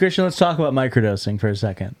 Christian, let's talk about microdosing for a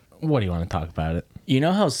second. What do you want to talk about it? You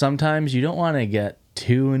know how sometimes you don't want to get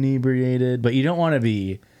too inebriated, but you don't want to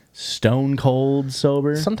be stone cold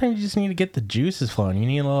sober? Sometimes you just need to get the juices flowing. You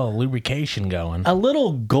need a little lubrication going. A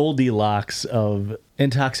little Goldilocks of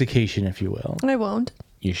intoxication, if you will. I won't.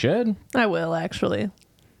 You should. I will, actually.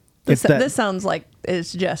 It's that- This sounds like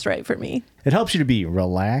it's just right for me. It helps you to be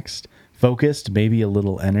relaxed, focused, maybe a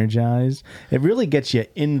little energized. It really gets you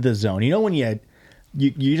in the zone. You know when you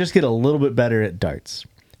just get a little bit better at darts.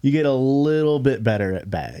 You get a little bit better at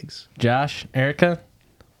bags. Josh, Erica,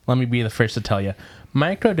 let me be the first to tell you.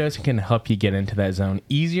 Microdosing can help you get into that zone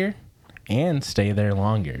easier and stay there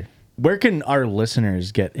longer. Where can our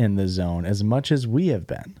listeners get in the zone as much as we have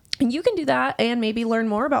been? And you can do that and maybe learn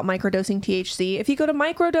more about microdosing THC if you go to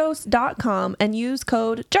microdose.com and use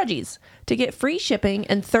code JUDGIES to get free shipping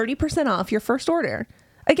and 30% off your first order.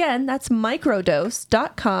 Again, that's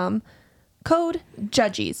microdose.com, code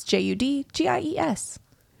JUDGIES, JUDGIES.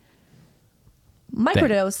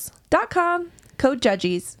 Microdose.com, code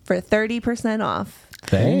JUDGIES for 30% off.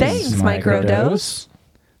 Thanks, Microdose.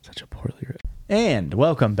 Such a poorly written. And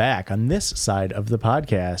welcome back on this side of the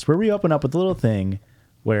podcast where we open up with a little thing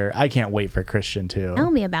where I can't wait for Christian to.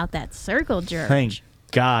 Tell me about that circle jerk. Thank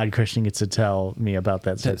God Christian gets to tell me about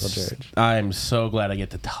that circle jerk. I'm so glad I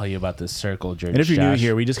get to tell you about this circle jerk. And if you're new Josh.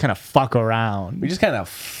 here, we just kind of fuck around. We just kind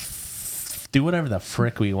of do whatever the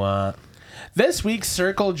frick we want. This week's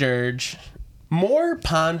circle jerk, more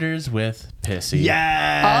ponders with Pissy.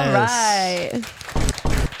 Yes. All right.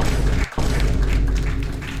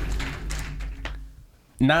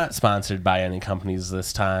 Not sponsored by any companies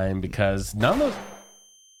this time because none of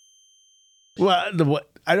Well,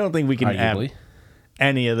 I don't think we can arguably. add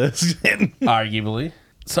any of this in. Arguably.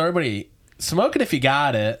 So everybody, smoke it if you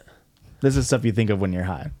got it. This is stuff you think of when you're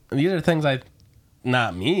high. These are things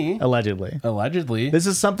not me, Allegedly. allegedly. This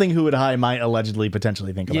is something who would high might allegedly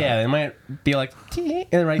potentially think about. Yeah, they might be like,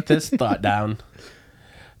 and write this thought down.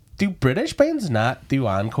 Do British bands not do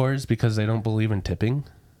encores because they don't believe in tipping?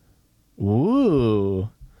 Ooh.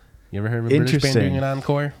 You ever heard of a British band Interesting. doing an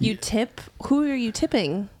encore? You tip? Who are you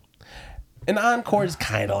tipping? An encore is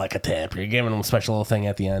kind of like a tip. You're giving them a special little thing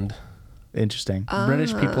at the end. Interesting.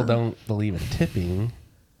 British people don't believe in tipping.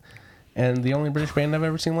 And the only British band I've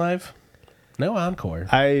ever seen live, no encore.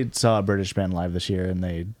 I saw a British band live this year,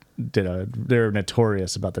 and they're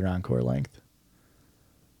notorious about their encore length.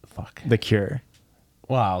 Fuck. The Cure.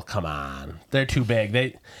 Well, come on. They're too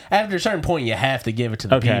big. After a certain point, you have to give it to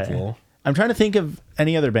the people. I'm trying to think of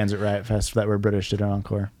any other bands at Riot Fest that were British did an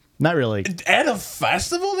encore. Not really. At a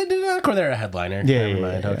festival, they did an encore. They're a headliner. Yeah, Never yeah,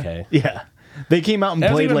 mind. yeah. Okay. Yeah. They came out and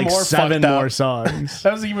That was played even like more 7 fucked up. more songs.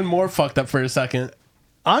 That was even more fucked up for a second.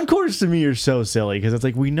 Encores to me are so silly because it's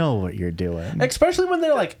like, we know what you're doing. Especially when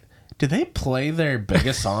they're like, did they play their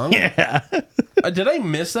biggest song? Yeah. Did I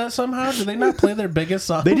miss that somehow? Did they not play their biggest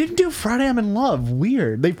song? They didn't do Friday I'm in Love.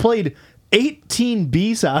 Weird. They played 18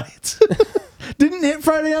 B-sides. Didn't hit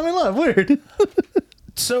Friday I'm in Love. Weird.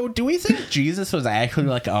 So, do we think Jesus was actually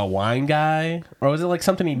like a wine guy? Or was it like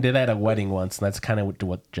something he did at a wedding once and that's kind of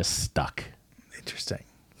what just stuck? Interesting.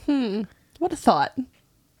 What a thought.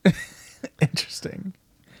 Interesting.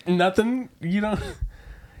 Nothing? You know?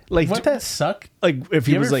 Like, Wouldn't that suck? like if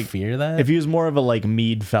he You was ever like fear that? if he was more of a like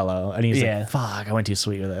mead fellow and he's Yeah. like, fuck, I went too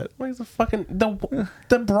sweet with it. Like the fucking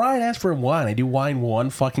the bride asked for wine. I do wine one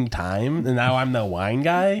fucking time, and now I'm the wine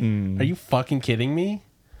guy. Are you fucking kidding me?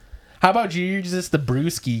 How about you? You're just the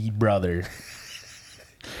Brewski brother.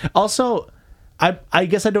 Also, I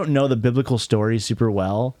guess I don't know the biblical story super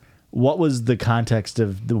well, what was the context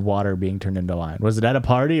of the water being turned into wine? Was it at a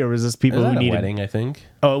party or was this It people was who at a needed? wedding, I think.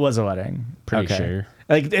 Oh, it was a wedding. Pretty sure.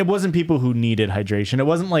 Like it wasn't people who needed hydration. It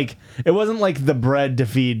wasn't like the bread to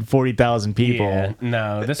feed 40,000 people. Yeah,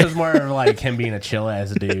 no, this was more of like him being a chill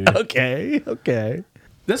ass dude. Okay.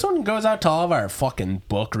 This one goes out to all of our fucking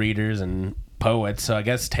book readers and poets. So I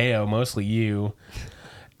guess Teo, mostly you.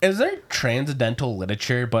 Is there transcendental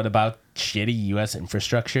literature but about shitty U.S.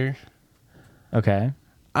 infrastructure? Okay.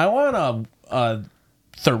 I want a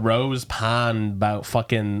Thoreau's pond about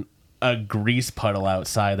fucking a grease puddle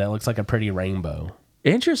outside that looks like a pretty rainbow.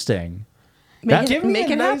 Interesting. Make Give me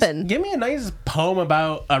it happen. Give me a nice poem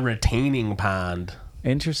about a retaining pond.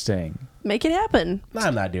 Interesting. Make it happen. No,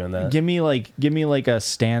 I'm not doing that. Give me like a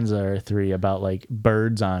stanza or three about like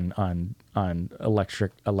birds on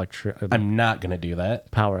electric I'm not gonna do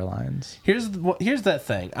that. power lines. Here's that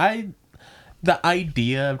thing. The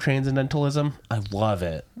idea of transcendentalism, I love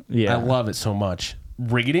it. Yeah. I love it so much.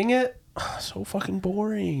 Reading it, so fucking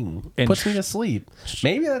boring. And Puts me to sleep.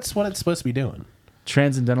 Maybe that's what it's supposed to be doing.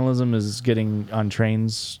 Transcendentalism is getting on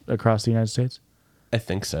trains across the United States. I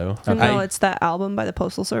think so. No, it's that album by the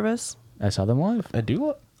Postal Service. I saw them live. I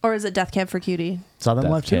do. Or is it Death Cab for Cutie? Saw them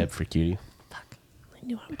live Death too. Cab for Cutie. Fuck. I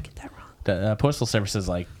knew I would get that wrong. The Postal Service is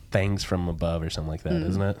like things from above or something like that,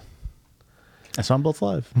 isn't it? I saw them both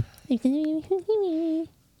live.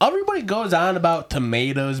 Everybody goes on about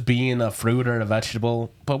tomatoes being a fruit or a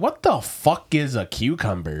vegetable, but what the fuck is a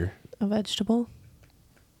cucumber? A vegetable?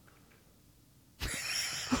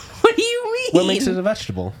 What do you mean? What makes it a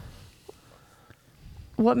vegetable?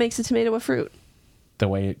 What makes a tomato a fruit? The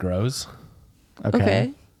way it grows.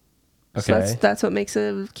 Okay. So Okay. that's what makes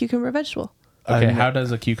a cucumber a vegetable. Okay, how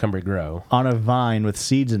does a cucumber grow? On a vine with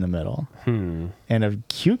seeds in the middle. And a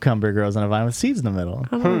cucumber grows on a vine with seeds in the middle. I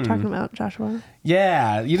don't know what you're talking about, Joshua.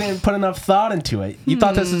 Yeah, you didn't put enough thought into it. You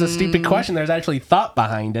thought this was a stupid question. There's actually thought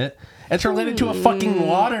behind it. It's related to a fucking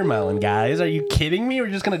watermelon, guys. Are you kidding me? We're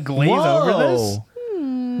just going to glaze over this?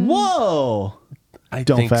 Whoa! I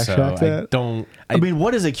Don't think fact so. check that. I don't. I mean,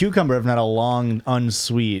 what is a cucumber if not a long,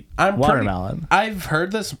 unsweet watermelon? I've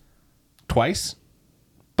heard this twice,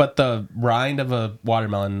 but the rind of a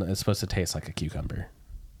watermelon is supposed to taste like a cucumber.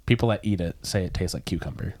 People that eat it say it tastes like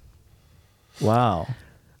cucumber. Wow.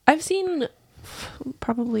 I've seen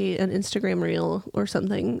probably an Instagram reel or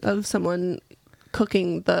something of someone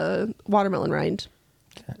cooking the watermelon rind,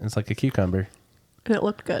 It's like a cucumber. and it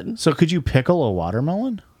looked good. So could you pickle a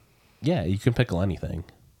watermelon? Yeah, you can pickle anything.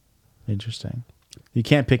 Interesting. You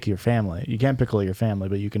can't pick your family. You can't pickle your family,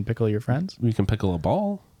 but you can pickle your friends? You can pickle a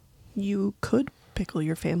ball. You could pickle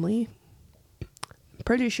your family.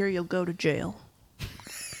 Pretty sure you'll go to jail.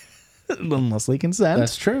 Unless they consent.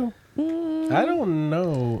 That's true. I don't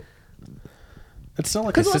know. It's still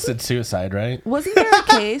like 'Cause assisted suicide, right? Wasn't there a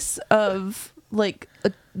case of like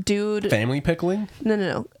a dude? Family pickling?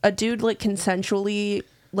 No. A dude like consensually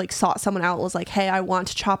like sought someone out, was like, "Hey, I want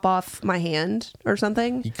to chop off my hand" or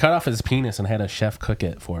something. He cut off his penis and had a chef cook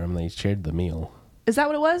it for him. They shared the meal. Is that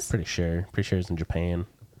what it was? Pretty sure. Pretty sure it's in Japan.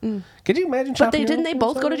 Could you imagine? But chopping your didn't own they penis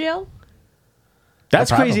both go off? to jail? That's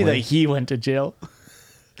crazy that Probably. he went to jail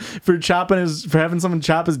for having someone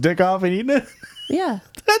chop his dick off and eating it. Yeah.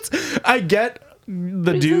 I get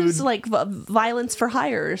the This dude. is like violence for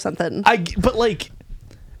hire or something. But like,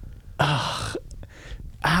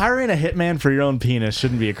 hiring a hitman for your own penis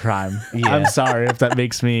shouldn't be a crime. Yeah. I'm sorry if that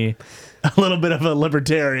makes me a little bit of a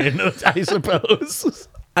libertarian, I suppose.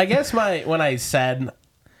 I guess when I said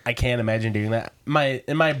I can't imagine doing that,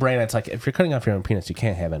 in my brain it's like, if you're cutting off your own penis, you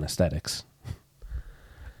can't have anesthetics.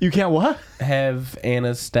 You can't what? Have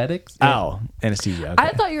anesthetics? Oh, anesthesia. Okay. I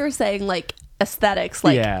thought you were saying like aesthetics,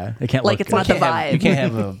 like yeah, it can't like look it's good. not the Can't have- vibe. You can't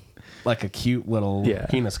have a cute little Yeah.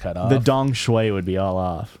 penis cut off. The dong shui would be all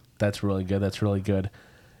off. That's really good. That's really good.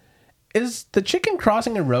 Is the chicken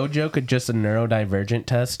crossing a road joke just a neurodivergent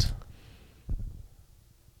test?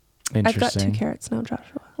 I've got Interesting. 2 carrots now,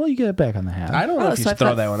 Joshua. Well, you get it back on the hat. I don't know Oh, if you so should I've throw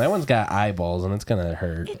got- that one. That one's got eyeballs and it's gonna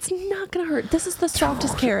hurt. It's not gonna hurt. This is the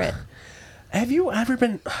softest carrot. Have you ever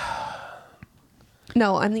been?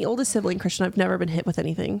 No, I'm the oldest sibling, Christian. I've never been hit with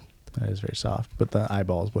anything. That is very soft, but the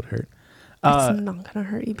eyeballs would hurt. It's not gonna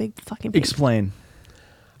hurt, you big fucking baby. Explain.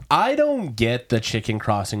 I don't get the chicken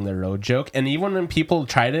crossing the road joke, and even when people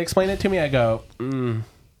try to explain it to me, I go,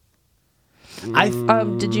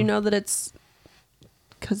 Did you know that it's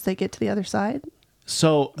because they get to the other side?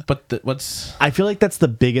 So "But what's?" I feel like that's the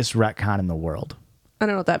biggest retcon in the world. I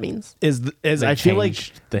don't know what that means. I feel like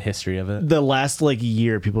changed the history of it. the last like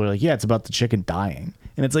year, people are like, yeah, it's about the chicken dying,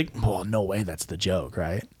 and it's like, well, no way, that's the joke,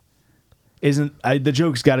 right? the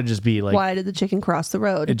joke's got to just be like, Why did the chicken cross the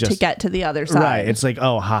road to just- get to the other side? right? It's like,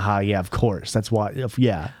 oh, haha, yeah, of course, that's why,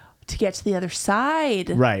 yeah, To get to the other side.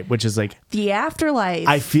 right. Which is like, The afterlife.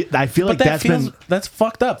 I feel like But that's that's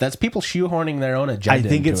fucked up. That's people shoehorning their own agenda. I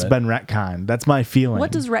think into it's it. been retconned. That's my feeling.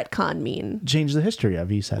 What does retcon mean? change the history of?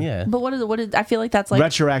 He said, Yeah. But what is I feel like that's like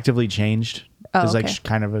retroactively changed. Oh, is like okay.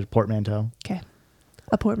 kind of a portmanteau. okay.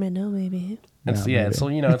 A portmanteau maybe. It's, Yeah, yeah, it's,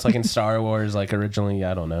 maybe. it's like in Star Wars, like originally,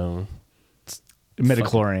 I don't know.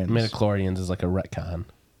 Midichlorians. Midichlorians is like a retcon.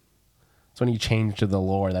 It's when you change to the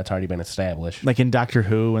lore that's already been established. Like in Doctor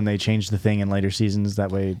Who, when they changed the thing in later seasons,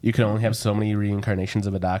 that way You can only have so many reincarnations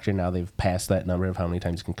of a doctor. Now they've passed that number of how many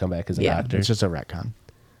times you can come back as a Yeah. doctor. it's just a retcon.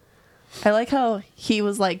 I like how he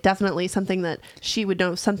was like definitely something that she would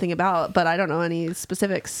know something about, but I don't know any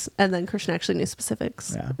specifics. And then Christian actually knew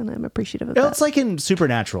specifics. Yeah. And I'm appreciative of Well, that. it's like in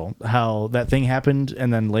Supernatural, how that thing happened,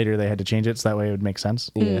 and then later they had to change it so that way it would make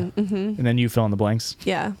sense. Yeah. And then you fill in the blanks.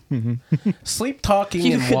 yeah. Sleep talking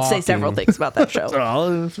You and could walking. say several things about that show.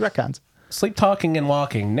 Oh, it's retcons. Sleep talking and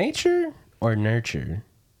walking. Nature or nurture?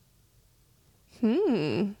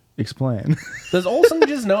 Explain. Does Olsen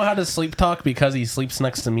just know how to sleep talk because he sleeps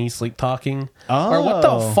next to me sleep talking? Or what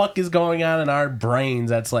Oh. the fuck is going on in our brains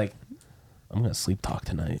that's like, I'm going to sleep talk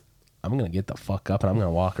tonight. I'm going to get the fuck up and I'm going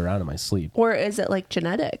to walk around in my sleep. Or is it like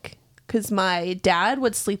genetic? Because my dad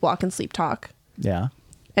would sleepwalk and sleep talk, Yeah.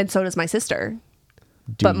 and so does my sister.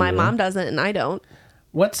 Do But my you? mom doesn't, and I don't.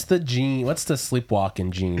 What's the gene? What's the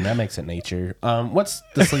sleepwalking gene? That makes it nature. What's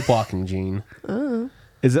the sleepwalking gene?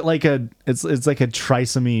 Is it like it's like a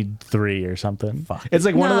trisomy 3 or something? Fuck. It's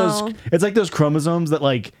like one of No. those. It's like those chromosomes that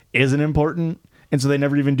like isn't important, and so they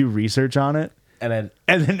never even do research on it, And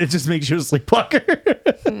and then it just makes you a sleepwalker.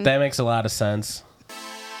 that makes a lot of sense.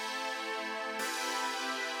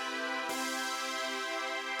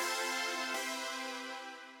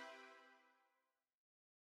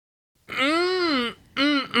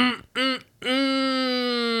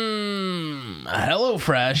 Hello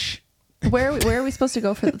Fresh. Where are we supposed to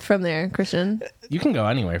go from there, Christian? You can go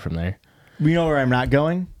anywhere from there. You know where I'm not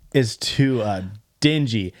going is to a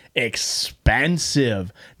dingy,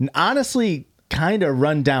 expensive, honestly kind of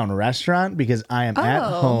run down restaurant because I am at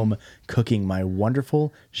Oh. home cooking my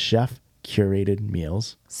wonderful chef curated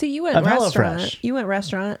meals. See, you went Of restaurant. HelloFresh. You went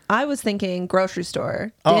restaurant. I was thinking grocery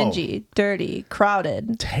store. Oh. Dingy, dirty,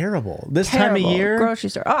 crowded. Terrible. This Terrible. time of year,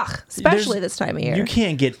 Grocery store. Ugh, especially there's- this time of year. you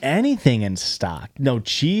can't get anything in stock. No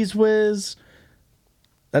Cheese Whiz.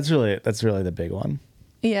 That's really the big one.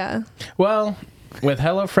 Yeah. Well, with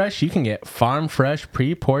HelloFresh, you can get farm fresh,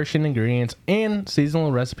 pre-portioned ingredients and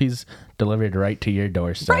seasonal recipes delivered right to your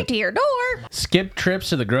doorstep. Right to your door. Skip trips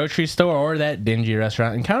to the grocery store or that dingy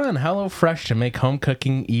restaurant and count on HelloFresh to make home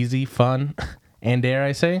cooking easy, fun, and dare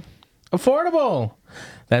I say, affordable.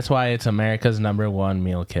 That's why it's America's #1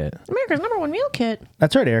 meal kit. America's #1 meal kit.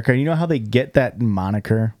 That's right, Erica. You know how they get that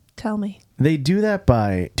moniker? Tell me. They do that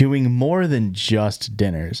by doing more than just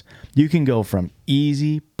dinners. You can go from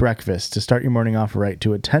easy breakfast to start your morning off right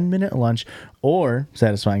to a 10-minute lunch or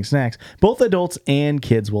satisfying snacks both adults and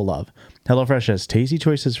kids will love. HelloFresh has tasty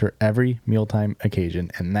choices for every mealtime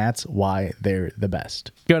occasion, and that's why they're the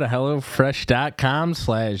best. Go to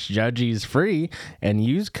HelloFresh.com/judgiesfree and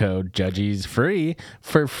use code judgiesfree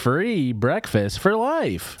for free breakfast for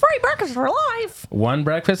life. Free breakfast for life. One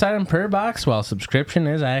breakfast item per box while subscription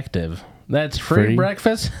is active. That's free Free.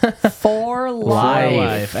 breakfast For for life.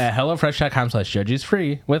 life at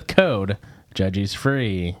HelloFresh.com/judgiesfree with code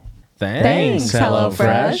judgiesfree. Thanks,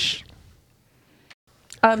 HelloFresh.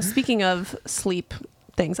 Speaking of sleep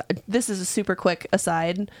things, this is a super quick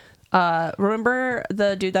aside. Remember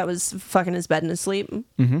the dude that was fucking his bed in his sleep?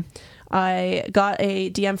 Mm-hmm. I got a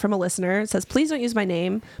DM from a listener. It says, please don't use my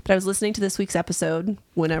name, but I was listening to this week's episode,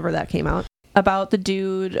 whenever that came out, about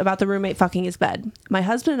the roommate fucking his bed. My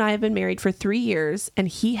husband and I have been married for 3 years, and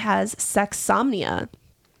he has sexsomnia.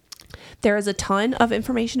 There is a ton of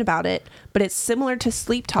information about it, but it's similar to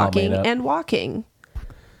sleep talking made up. and walking.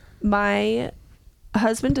 My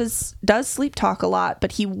husband does sleep talk a lot,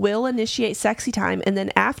 but he will initiate sexy time, and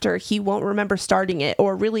then after, he won't remember starting it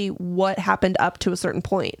or really what happened up to a certain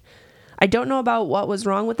point. I don't know about what was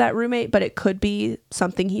wrong with that roommate, but it could be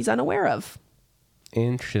something he's unaware of.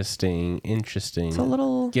 Interesting. It's a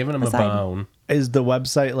little Giving him aside. a bone. Is the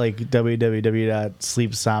website like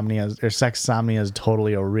www.sleepsomnia or sexsomnia is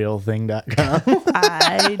totally a real thing.com?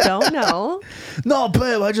 I don't know. No,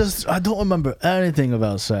 babe, I don't remember anything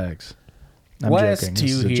about sex. I'm West joking. to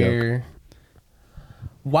This is a joke. here.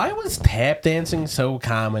 Why was tap dancing so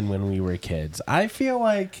common when we were kids? I feel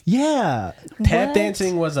like Yeah. tap What?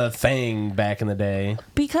 dancing was a thing back in the day.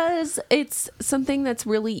 Because it's something that's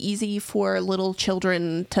really easy for little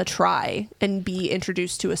children to try and be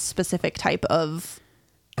introduced to a specific type of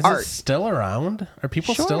Is art. it still around? Are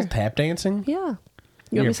people Sure. still tap dancing? Yeah. You want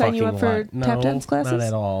You're me to sign you up fucking for lying. tap No, dance classes? Not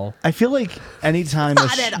at all. I feel like anytime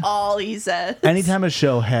Not at all, he says. anytime a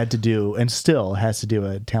show had to do and still has to do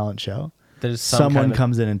a talent show, There's someone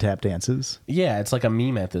comes in and tap dances. Yeah, it's like a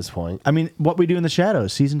meme at this point. I mean, What We Do in the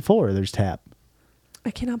Shadows, season 4, there's tap. I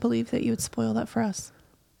cannot believe that you would spoil that for us.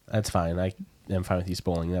 That's fine. I am fine with you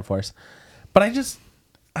spoiling that for us. But I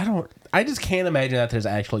just can't imagine that there's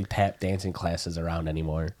actually tap dancing classes around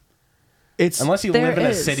anymore. Unless you There live in a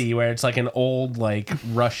is. city where it's like an old like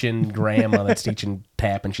Russian grandma that's teaching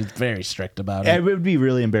tap and she's very strict about It it. would be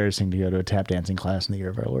really embarrassing to go to a tap dancing class in the year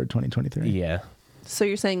of our Lord 2023. Yeah. So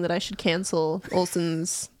you're saying that I should cancel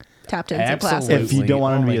Olsen's tap dancing classes? Absolutely. If you don't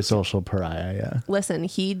want him Oh to be my- a social pariah, yeah. Listen,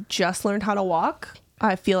 he just learned how to walk.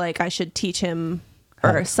 I feel like I should teach him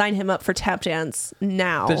or sign him up for tap dance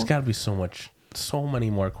now. There's got to be so many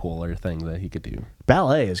more cooler things that he could do.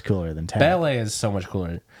 Ballet is cooler than tap. Ballet is so much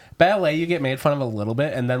cooler. Ballet, you get made fun of a little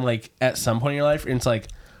bit, and then like at some point in your life, it's like,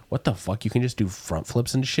 what the fuck? You can just do front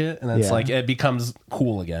flips and shit, and then it's Yeah. like it becomes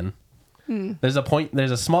cool again. There's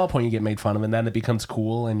a small point you get made fun of, and then it becomes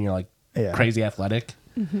cool, and you're like Yeah. crazy athetic.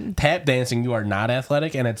 Tap dancing, you are not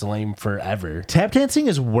athletic, and it's lame forever. Tap dancing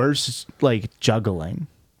is worse like juggling.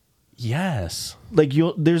 Yes, Like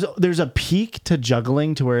there's a peak to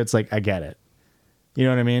juggling to where it's like I get it. You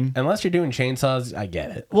know what I mean? unless you're doing chainsaws, I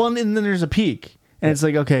get it. Well, and then there's a peak. And it's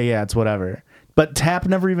like, okay, yeah, it's whatever. But tap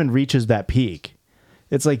never even reaches that peak.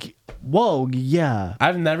 It's like, whoa, yeah.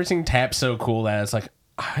 I've never seen tap so cool that it's like,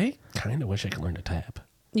 I kind of wish I could learn to tap.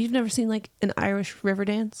 You've never seen like an Irish river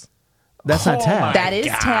dance? That's not Oh tap. my That is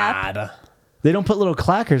tap. God. They don't put little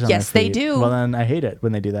clackers on Yes, their they feet. do. Well, then I hate it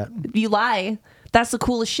when they do that. You lie. That's the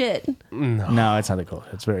coolest shit. No, it's not that cool.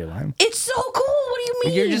 It's very lame. It's so cool. What do you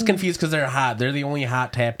mean? You're just confused because they're hot. They're the only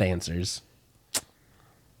hot tap dancers.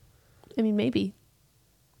 I mean, maybe.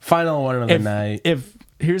 Final one of the night. If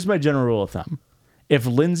here's my general rule of thumb. If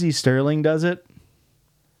Lindsay Sterling does it,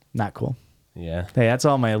 not cool. Yeah. Hey, that's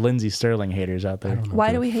all my Lindsay Sterling haters out there.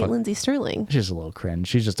 Why do we hate Lindsay Sterling? She's a little cringe.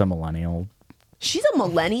 She's just a millennial. She's a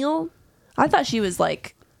millennial. I thought she was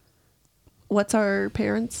like, what's our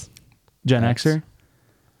parents? Gen X. Xer?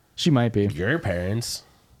 She might be. Your parents.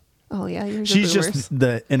 Oh yeah, you're She's boomers. just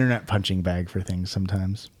the internet punching bag for things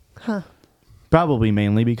sometimes. Huh? Probably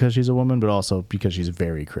mainly because she's a woman, but also because she's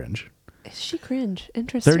very cringe. Is she cringe?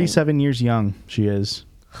 Interesting. 37 years young, she is.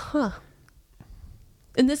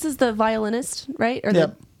 And this is the violinist, right? Or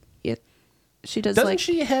Yep. she does Doesn't like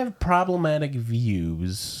she have problematic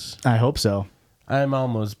views? I hope so. I'm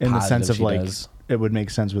almost In the positive sense of she like, does. it would make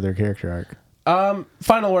sense with her character arc.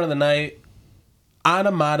 Final word of the night.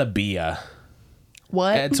 Onomatopoeia.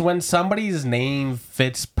 what? It's when somebody's name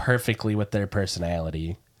fits perfectly with their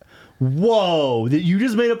personality. Whoa, you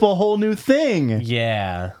just made up a whole new thing.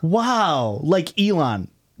 Yeah. Wow. Like Elon.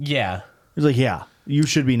 Yeah. He's like, yeah, you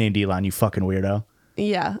should be named Elon, you fucking weirdo.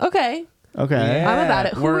 Yeah. Okay. Okay. Yeah. I'm about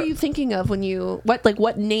it. Who we're- were you thinking of when you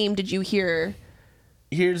what name did you hear?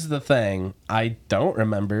 Here's the thing. I don't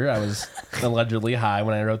remember. I was allegedly high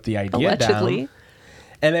when I wrote the idea Allegedly. down.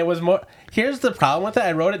 And it was more... Here's the problem with it.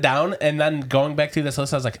 I wrote it down, and then going back through this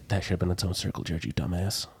list, I was like, that should have been its own circle jerk, you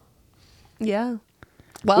dumbass. Yeah.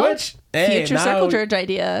 Well, Which, hey, future now- circle jerk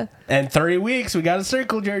idea. And 30 weeks, we got a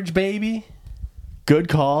circle jerk, baby. Good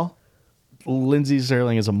call. Lindsay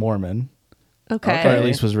Sterling is a Mormon, Okay. or at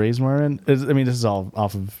least was raised Mormon. I mean, this is all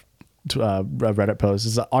off of a Reddit post.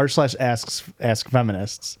 It's r/ask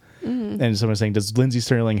feminists. And someone was saying, does Lindsay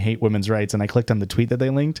Sterling hate women's rights? And I clicked on the tweet that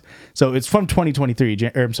they linked. So it's from 2023,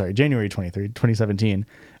 January 23, 2017.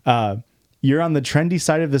 You're on the trendy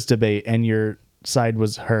side of this debate, and your side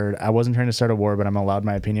was heard. I wasn't trying to start a war, but I'm allowed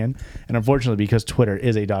my opinion. And unfortunately, because Twitter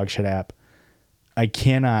is a dog shit app, I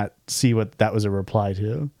cannot see what that was a reply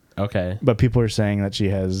to. Okay. But people are saying that she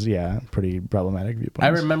has, pretty problematic viewpoints. I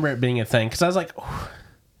remember it being a thing, because I was like, oh.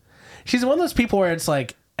 She's one of those people where it's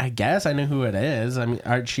like, I guess I know who it is. I mean,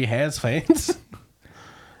 she has fans.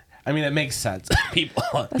 I mean, it makes sense. people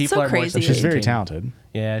so are more crazy. She's very thinking. talented.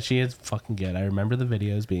 Yeah, she is fucking good. I remember the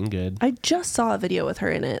videos being good. I just saw a video with her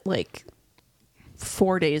in it like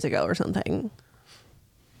 4 days ago or something.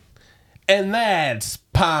 And that's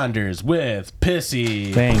Ponders with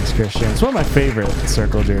Pissy. Thanks, Christian. It's one of my favorite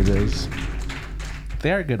circle jerseys.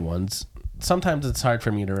 They are good ones. Sometimes it's hard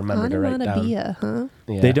for me to remember to write down. Onomatopoeia, huh?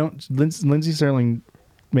 Yeah. They don't. Lindsay Sterling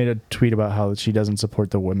made a tweet about how she doesn't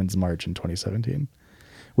support the Women's March in 2017.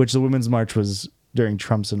 which the Women's March was during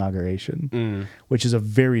Trump's inauguration, which is a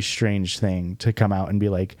very strange thing to come out and be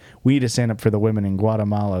like, we need to stand up for the women in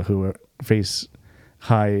Guatemala who face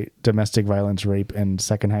high domestic violence, rape, and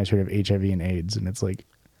second highest rate of HIV and AIDS. And it's like,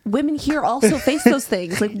 Women here also face those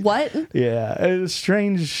things. Like, what? yeah, it's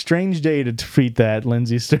a strange day to tweet that,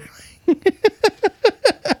 Lindsay Sterling.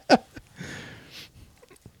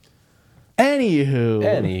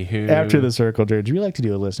 Anywho, after the circle jerk, we like to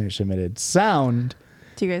do a listener submitted sound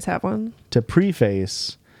Do you guys have one? to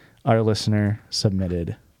preface our listener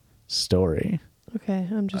submitted story. Okay,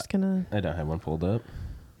 I'm just gonna. I don't have one pulled up.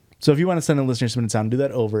 So if you want to send a listener submitted sound, do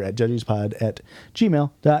that over at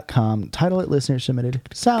judgespod@gmail.com. Title it listener submitted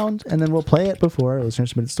sound, and then we'll play it before our listener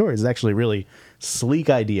submitted stories. It's actually a really sleek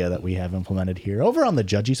idea that we have implemented here over on the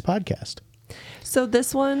Judges podcast. So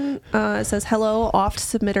this one says, "Hello, oft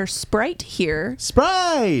submitter Sprite here.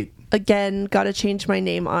 Sprite! Again, got to change my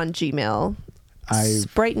name on Gmail. I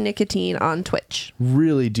Sprite Nicotine on Twitch.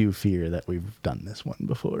 really do fear that we've done this one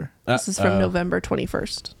before. This is from November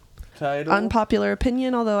 21st. Title. Unpopular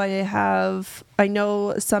opinion, although I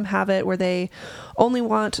know some have it where they only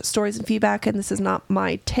want stories and feedback, and this is not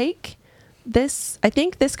my take. I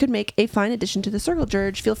think this could make a fine addition to the Circle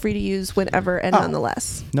Jerk. Feel free to use whenever and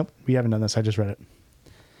nonetheless. Nope, we haven't done this. I just read it.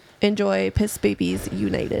 Enjoy Piss Babies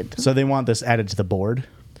United. So they want this added to the board.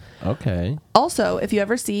 Okay. Also, if you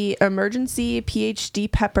ever see emergency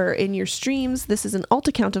PhD Pepper in your streams, this is an alt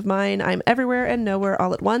account of mine. I'm everywhere and nowhere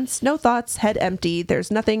all at once. No thoughts, head empty.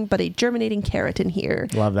 There's nothing but a germinating carrot in here.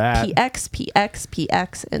 Love that. PX, PX,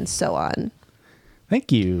 PX, and so on.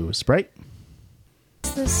 Thank you, Sprite.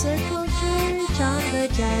 It's the Circle Church on the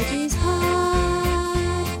Judges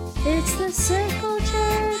Pod. It's the Circle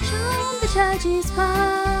Church on the Judges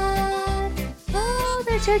Pod. Oh,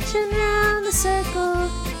 they're churching round the circle.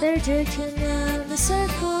 They're churching round the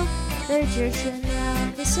circle. They're churching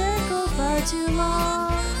round the circle far too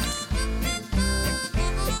long.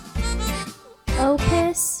 Oh,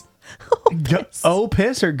 piss. Oh,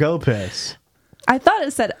 piss or go piss? I thought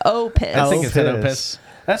it said "Oh piss." I think it said piss. Opus.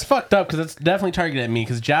 That's fucked up because it's definitely targeted at me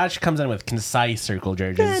because Josh comes in with concise circle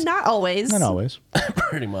jerks. Not always. Not always.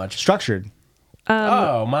 Pretty much. Structured.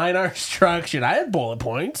 Oh, mine are structured. I have bullet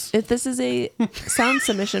points. If this is a sound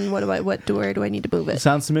submission, where do I need to move it?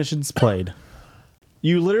 Sound submissions played.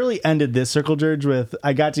 You literally ended this circle jerk with,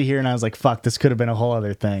 I got to hear and I was like, fuck, this could have been a whole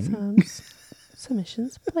other thing.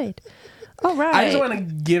 Submissions played. All right. I just want to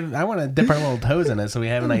dip our little toes in it so we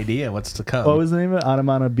have an idea what's to come. What was the name of it?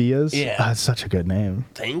 Onomatopoeias? Yeah. Oh, that's such a good name.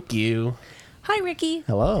 Thank you. Hi, Ricky.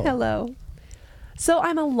 Hello. Hello. So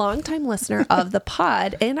I'm a longtime listener of the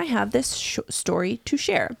pod, and I have this story to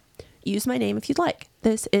share. Use my name if you'd like.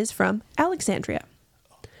 This is from Alexandria.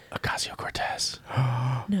 Ocasio-Cortez.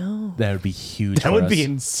 No. That would be huge. That would be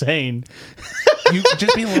insane. You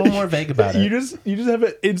just be a little more vague about it. You just have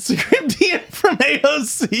an Instagram DM from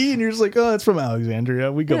AOC and you're just like, oh, it's from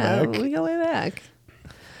Alexandria. We go back. We go way back.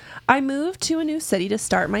 I moved to a new city to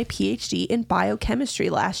start my PhD in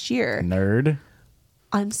biochemistry last year. Nerd.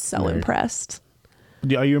 I'm so Nerd. impressed.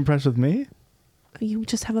 Are you impressed with me? You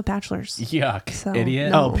just have a bachelor's. Yuck, So,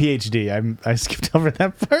 idiot. no. Oh, PhD. I skipped over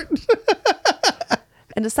that part.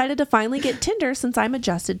 And decided to finally get Tinder since I'm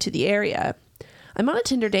adjusted to the area. I'm on a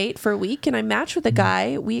Tinder date for a week and I match with a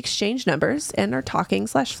guy. We exchange numbers and are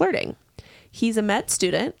talking/flirting. He's a med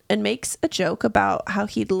student and makes a joke about how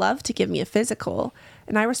he'd love to give me a physical.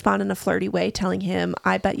 And I respond in a flirty way, telling him,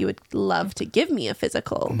 I bet you would love to give me a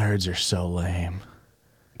physical. Nerds are so lame.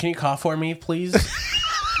 Can you cough for me, please?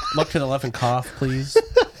 Look to the left and cough, please.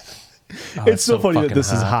 Oh, It's so funny that fucking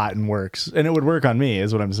this is hot and works. And it would work on me,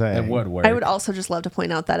 is what I'm saying. It would work. I would also just love to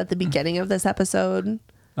point out that at the beginning of this episode,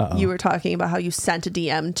 you were talking about how you sent a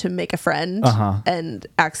DM to make a friend and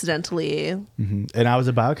accidentally. And I was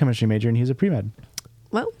a biochemistry major and he's a pre-med.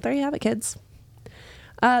 Well, there you have it, kids.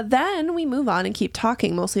 Then we move on and keep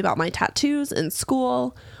talking mostly about my tattoos and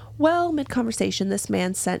school. Well, mid-conversation, this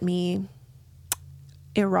man sent me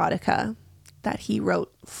erotica that he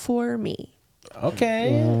wrote for me.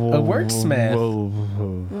 Okay. A wordsmith.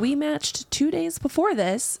 Whoa. We matched 2 days before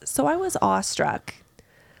this, so I was awestruck.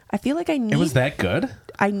 I feel like It was that good?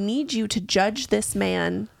 I need you to judge this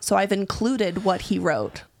man, so I've included what he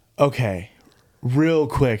wrote. Okay. Real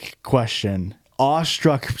quick question.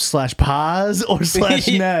 Awestruck/pause or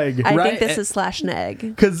 /neg? I Right. think this is /neg.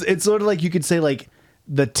 Because it's sort of like you could say like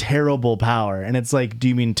the terrible power. And it's like, do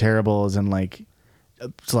you mean terrible as in like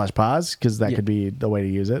 /pause? Because that could be the way to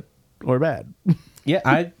use it. Or bad.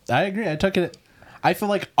 Yeah, I agree. I took it. I feel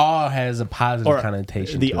like awe has a positive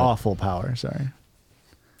connotation. The to awful power, sorry.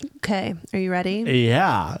 Okay, are you ready?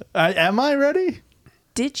 Yeah. Am I ready?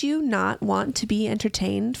 Did you not want to be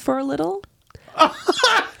entertained for a little?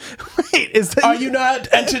 Wait, is that Are you not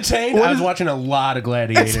entertained? I was watching a lot of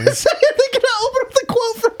Gladiators. You're gonna open up the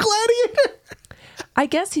quote from Gladiator? I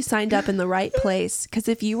guess you signed up in the right place, because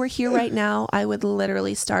if you were here right now, I would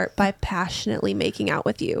literally start by passionately making out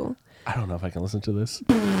with you. I don't know if I can listen to this.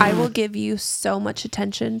 I will give you so much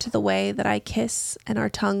attention to the way that I kiss and our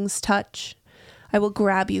tongues touch. I will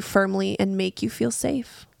grab you firmly and make you feel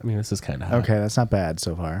safe. I mean, this is kind of hot. Okay, that's not bad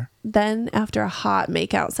so far. Then, after a hot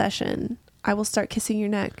makeout session, I will start kissing your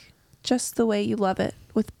neck, just the way you love it,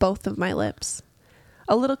 with both of my lips.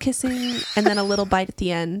 A little kissing and then a little bite at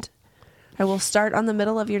the end. I will start on the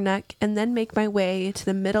middle of your neck and then make my way to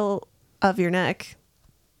the middle of your neck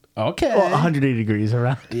Okay. Well, 180 degrees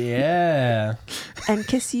around. Yeah. and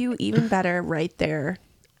kiss you even better right there.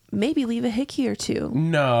 Maybe leave a hickey or two.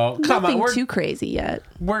 No, come Nothing on. too crazy yet.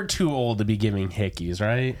 We're too old to be giving hickeys,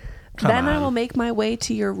 right? Come Then on. I will make my way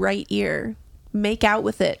to your right ear, make out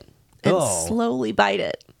with it, and Oh. slowly bite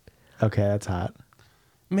it. Okay, that's hot.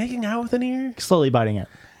 Making out with an ear? Slowly biting it.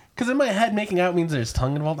 Because in my head, making out means there's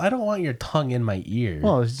tongue involved. I don't want your tongue in my ear.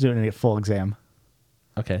 Well, he's doing a full exam.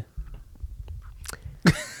 Okay,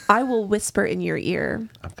 I will whisper in your ear.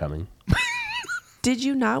 I'm coming. Did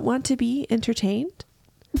you not want to be entertained?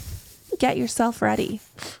 Get yourself ready.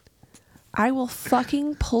 I will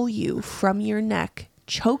fucking pull you from your neck,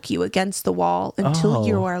 choke you against the wall until Oh.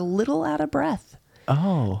 you are a little out of breath.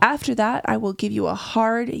 Oh. After that, I will give you a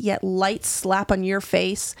hard yet light slap on your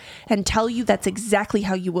face and tell you that's exactly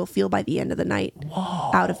how you will feel by the end of the night.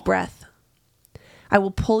 Whoa. Out of breath. I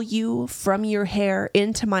will pull you from your hair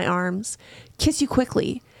into my arms, kiss you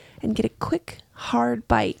quickly, and get a quick, hard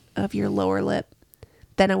bite of your lower lip.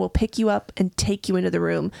 Then I will pick you up and take you into the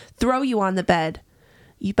room, throw you on the bed.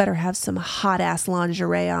 You better have some hot-ass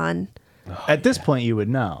lingerie on. At this point, you would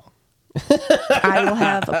know. I will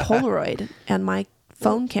have a Polaroid and my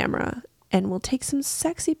phone camera, and we'll take some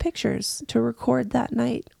sexy pictures to record that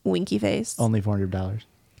night. Winky face. Only $400.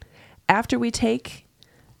 After we take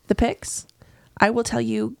the pics, I will tell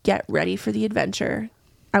you, get ready for the adventure.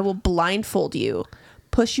 I will blindfold you,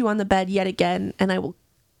 push you on the bed yet again, and I will...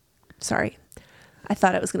 Sorry. I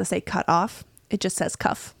thought I was going to say cut off. It just says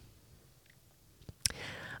cuff.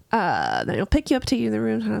 Then I'll pick you up, take you in the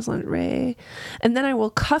room, and then I will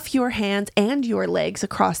cuff your hands and your legs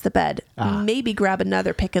across the bed. Maybe grab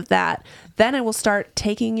another pic of that. Then I will start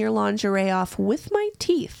taking your lingerie off with my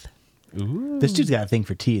teeth. This dude's got a thing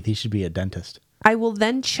for teeth. He should be a dentist. I will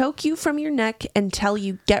then choke you from your neck and tell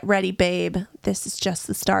you, get ready, babe. This is just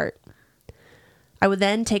the start. I would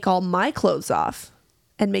then take all my clothes off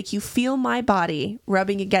and make you feel my body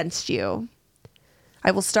rubbing against you.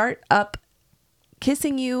 I will start up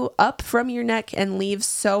kissing you up from your neck and leave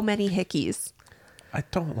so many hickeys. I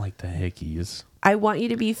don't like the hickeys. I want you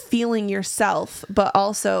to be feeling yourself, but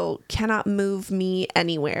also cannot move me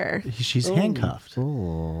anywhere. She's handcuffed.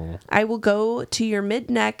 Oh. I will go to your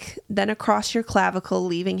mid-neck, then across your clavicle,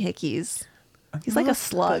 leaving hickeys. He's like a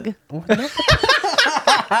slug.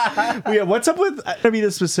 Yeah, what's up with... I mean,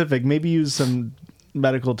 this specific. Maybe use some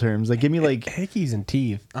medical terms. Like, give me, like, Hickeys and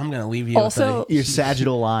teeth. I'm going to leave you Also- with your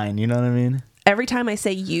sagittal line. You know what I mean? Every time I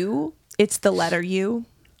say you, it's the letter U,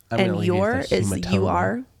 I'm gonna and leave you your with the is hematoma. you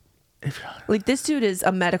are. Like, this dude is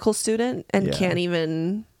a medical student and Yeah. can't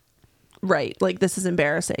even write. Like, this is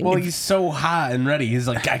embarrassing. Well, he's so hot and ready. He's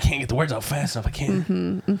like, I can't get the words out fast enough. I can't.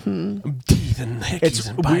 Teeth and hickeys It's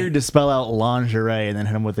and bite. weird to spell out lingerie and then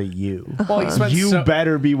hit him with a U. Well, he spent You so,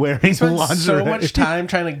 better be wearing he spent lingerie. so much time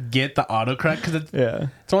trying to get the autocorrect because it's, Yeah.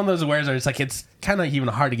 it's one of those words where it's like it's kind of even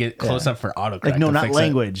hard to get close Yeah. up for autocorrect. Like, no, to not fix it.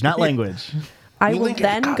 language. Not language. I You will link it.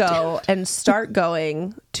 then God go and start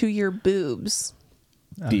going to your boobs.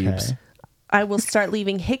 Deeps. Okay. I will start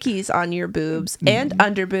leaving hickeys on your boobs and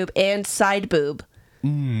under boob and side boob,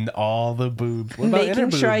 All the boobs. What about making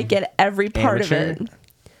inner sure I boob? get every part of Amateur. it.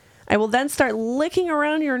 I will then start licking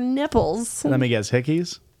around your nipples. Let me guess.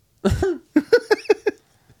 Hickeys?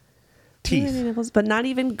 teeth. Nipples, but not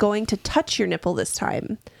even going to touch your nipple this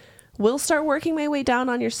time. We'll start working my way down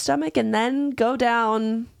on your stomach and then go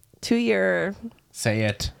down to your Say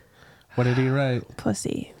it. What did he write?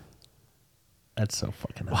 pussy. That's so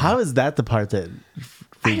fucking. How is that the part that I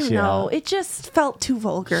freaks don't you know. out? It just felt too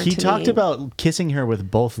vulgar. He to talked me. about kissing her with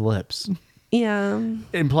both lips, Yeah.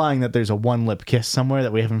 implying that there's a one lip kiss somewhere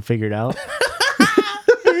that we haven't figured out.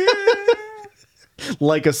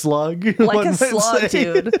 Like a slug. one Like a might slug,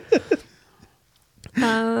 say. dude.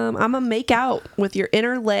 I'm gonna make out with your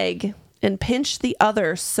inner leg and pinch the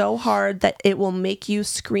other so hard that it will make you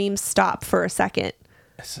scream stop for a second.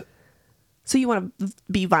 So you want to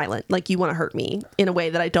be violent, like you want to hurt me in a way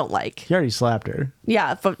that I don't like. He already slapped her.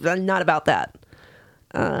 Yeah, I'm not about that.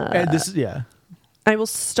 Yeah. I will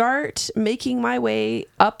start making my way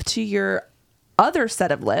up to your other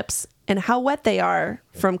set of lips and how wet they are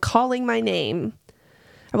from calling my name.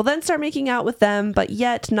 I will then start making out with them, but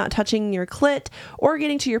yet not touching your clit or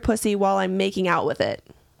getting to your pussy while I'm making out with it.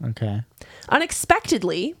 Okay.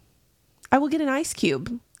 Unexpectedly, I will get an ice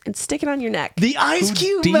cube and stick it on your neck. The ice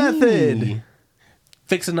cube Houdini. method.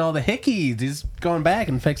 Fixing all the hickeys. He's going back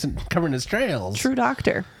and covering his trails. True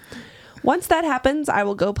doctor. Once that happens, I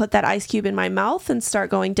will go put that ice cube in my mouth and start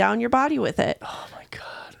going down your body with it. Oh my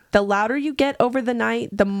god. The louder you get over the night,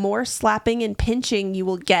 the more slapping and pinching you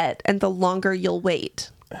will get, and the longer you'll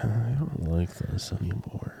wait. I don't like this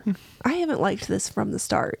anymore. I haven't liked this from the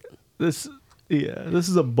start. This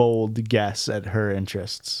is a bold guess at her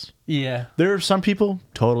interests. Yeah. There are some people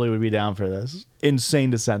totally would be down for this.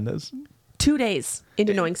 Insane to send this. 2 days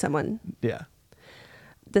into knowing someone. Yeah.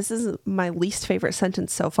 This is my least favorite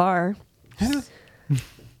sentence so far.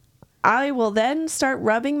 I will then start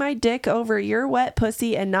rubbing my dick over your wet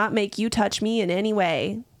pussy and not make you touch me in any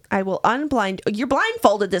way. I will you're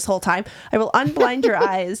blindfolded this whole time. I will unblind your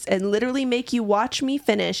eyes and literally make you watch me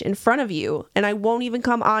finish in front of you. And I won't even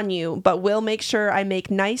come on you, but will make sure I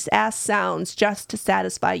make nice ass sounds just to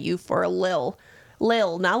satisfy you for a lil.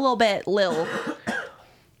 Lil, not a little bit, lil.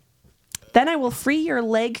 Then I will free your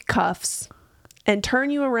leg cuffs and turn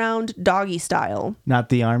you around doggy style. Not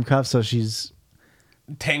the arm cuff, so she's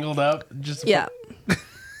Tangled up. Just Yeah.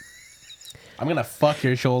 I'm going to fuck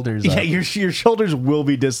your shoulders up. yeah. Your shoulders will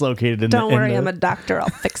be dislocated. Don't worry, I'm a doctor. I'll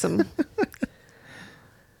fix them.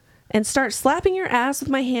 And start slapping your ass with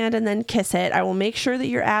my hand and then kiss it. I will make sure that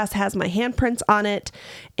your ass has my handprints on it.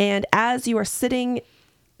 And as you are sitting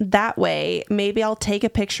that way, maybe I'll take a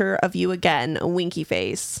picture of you again, a winky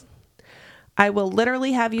face. I will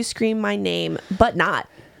literally have you scream my name, but not.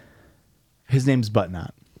 His name's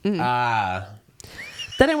Buttnut. Ah.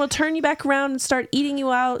 Then I will turn you back around and start eating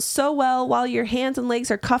you out so well while your hands and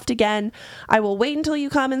legs are cuffed again. I will wait until you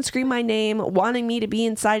come and scream my name, wanting me to be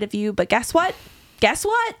inside of you. But guess what? Guess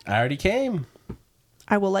what? I already came.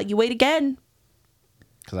 I will let you wait again.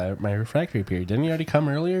 Because my refractory period. Didn't you already come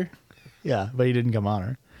earlier? Yeah, but he didn't come on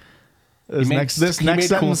her. This made- next he made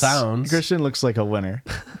cool sentence, sounds. Christian looks like a winner.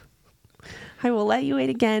 I will let you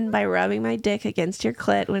wait again by rubbing my dick against your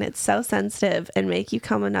clit when it's so sensitive and make you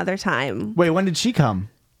come another time. Wait, when did she come?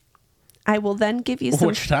 I will then give you some...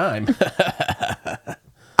 Which time?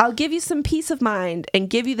 I'll give you some peace of mind and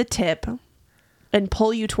give you the tip and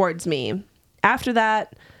pull you towards me. After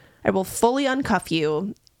that, I will fully uncuff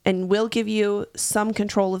you and will give you some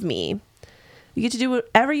control of me. You get to do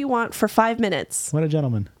whatever you want for 5 minutes. What a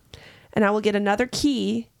gentleman. And I will get another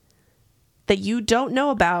key that you don't know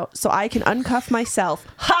about so I can uncuff myself.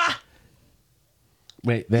 Ha!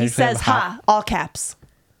 Wait, He says ha, all caps.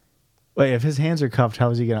 Wait, if his hands are cuffed, how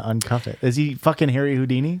is he going to uncuff it? Is he fucking Harry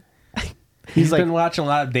Houdini? He's like- been watching a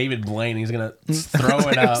lot of David Blaine. He's going to throw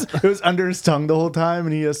it up. It was under his tongue the whole time,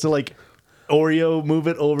 and he has to like Oreo move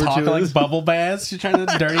it over Talk to like his... bubble baths. You're trying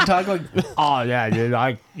to dirty talk like... Oh yeah, dude,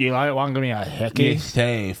 you want to give me a hickey? You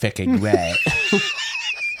say fucking wet.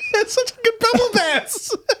 It's such a good bubble bath.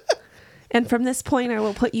 And from this point, I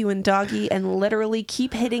will put you in doggy and literally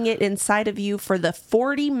keep hitting it inside of you for the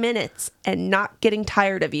 40 minutes and not getting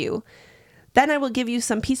tired of you. Then I will give you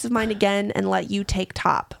some peace of mind again and let you take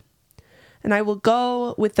top. And I will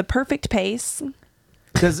go with the perfect pace.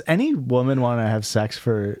 Does any woman want to have sex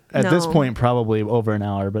for, at this No. point, probably over an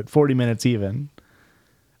hour, but 40 minutes even?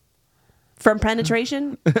 From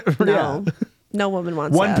penetration? No. No woman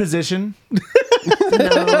wants One that. position?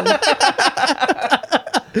 No.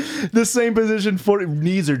 The same position, 40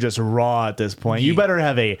 knees are just raw at this point. You better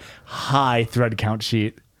have a high thread count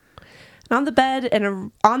sheet. On the bed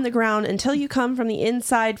and on the ground until you come from the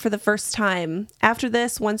inside for the first time. After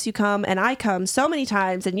this, once you come and I come so many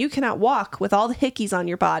times and you cannot walk with all the hickeys on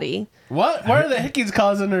your body, What? What are the hickeys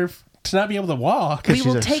causing her to not be able to walk? we she's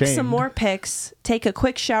will take ashamed. some more pics, take a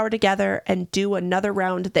quick shower together, and do another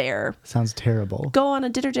round there. Sounds terrible. Go on a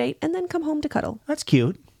dinner date and then come home to cuddle. That's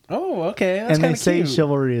cute. Oh, okay. That's And they kind of say cute.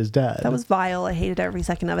 chivalry is dead. That was vile. I hated every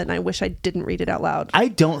second of it, and I wish I didn't read it out loud. I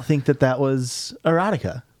don't think that was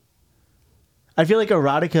erotica. I feel like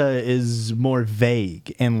erotica is more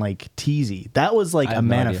vague and like teasy. That was like I a have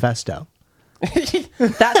no idea. manifesto.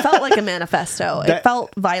 That felt like a manifesto. It That-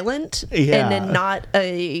 felt violent Yeah. and in not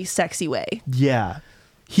a sexy way. Yeah.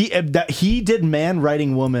 He did man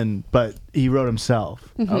writing woman, but he wrote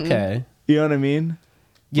himself. Okay. You know what I mean?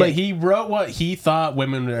 Yeah, Like- he wrote what he thought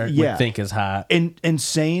women would think is hot.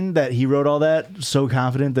 Insane that he wrote all that, so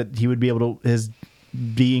confident that he would be able to, his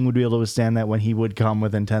being would be able to withstand that when he would come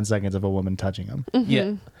within 10 seconds of a woman touching him.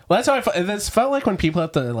 Yeah. Well, that's how I felt. This felt like when people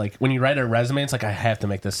have to, like, when you write a resume, it's like, I have to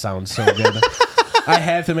make this sound so good. I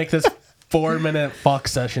have to make this 4-minute fuck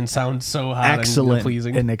session sound so hot Excellent and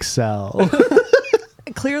pleasing. in Excel.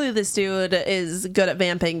 Clearly, this dude is good at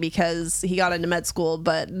vamping because he got into med school,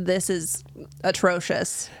 but this is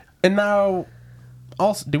atrocious. And now,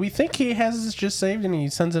 also, do we think he has this just saved and he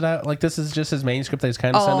sends it out? Like, this is just his manuscript that he's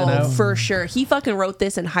kind of sending out? For sure. He fucking wrote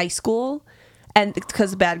this in high school, and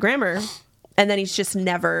because of bad grammar, and then he's just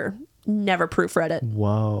never proofread it.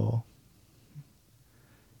 Whoa.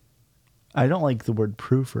 I don't like the word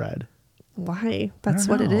proofread. Why? That's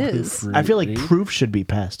what it is. I feel like proof should be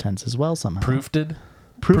past tense as well somehow. Proofed it?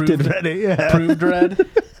 Proofed read it, yeah. Proved read?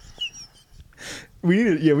 We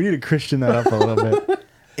need to Christian that up a little bit.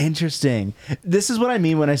 Interesting. This is what I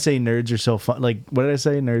mean when I say nerds are so fun. Like, what did I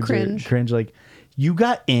say? Nerds Cringe. are cringe. Like, you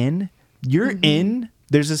got in. You're in.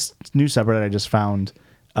 There's this new subreddit I just found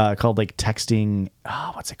called, like, texting.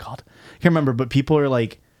 Oh, what's it called? I can't remember, but people are,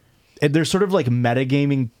 like, they're sort of like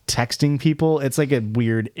metagaming texting people. It's like a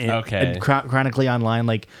weird, chronically online,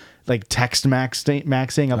 like text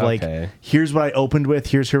maxing of like, here's what I opened with,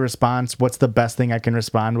 here's her response, what's the best thing I can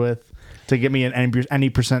respond with to get me an any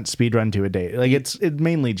percent speed run to a date. Like it's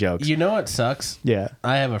mainly jokes. You know what sucks? Yeah.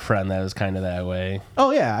 I have a friend that was kind of that way. Oh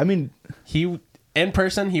yeah. I mean, he in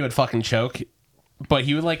person he would fucking choke, but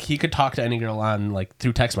he could talk to any girl on like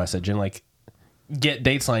through text message and like get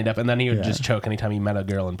dates lined up, and then he would just choke anytime he met a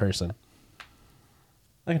girl in person.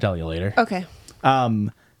 I can tell you later. Okay.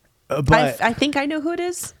 but I think I know who it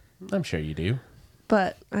is, I'm sure you do.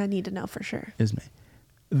 but I need to know for sure. is me.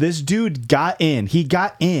 This dude got in. He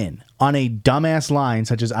got in on a dumbass line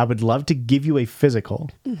such as, I would love to give you a physical.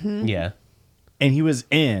 Yeah. And he was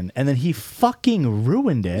in, and then he fucking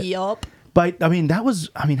ruined it. Yup. But how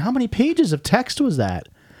many pages of text was that?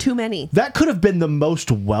 Too many. That could have been the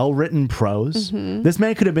most well-written prose. This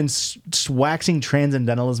man could have been waxing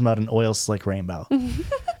transcendentalism out an oil slick rainbow.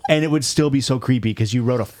 And it would still be so creepy because you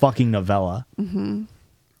wrote a fucking novella.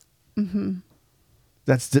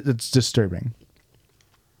 That's disturbing.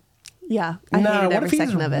 Yeah. I hated What every if he's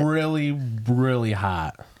second of it. really, really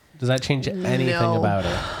hot? Does that change anything No. about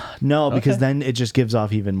it? No, because then it just gives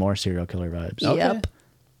off even more serial killer vibes. Yep.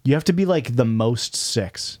 You have to be like the most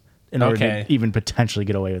 6 in order to even potentially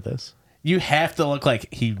get away with this. You have to look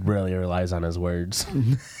like he really relies on his words.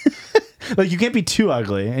 Like you can't be too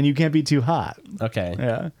ugly and you can't be too hot. Okay.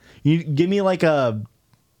 Yeah. You give me like Jack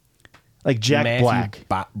Matthew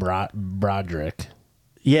Black. Broderick.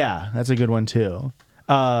 Yeah, that's a good one too.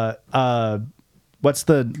 What's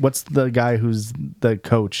the guy who's the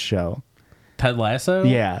coach show? Ted Lasso?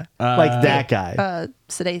 Yeah. Like that guy.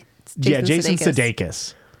 Jason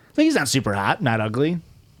Sudeikis. Like he's not super hot, not ugly.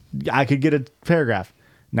 I could get a paragraph.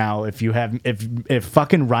 Now, if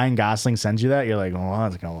fucking Ryan Gosling sends you that, you're like, well,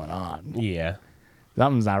 what's going on? Yeah.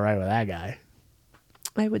 Something's not right with that guy.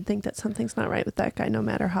 I would think that something's not right with that guy, no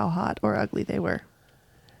matter how hot or ugly they were.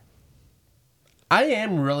 I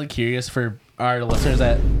am really curious for our listeners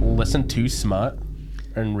that listen to smut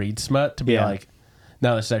and read smut to be like,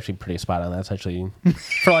 no, this is actually pretty spot on. That's actually,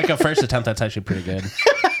 for like a first attempt, that's actually pretty good.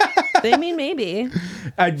 I mean, maybe.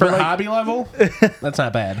 For hobby level, that's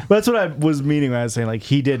not bad. That's what I was meaning when I was saying, like,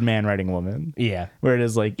 he did man writing woman. Yeah. Where it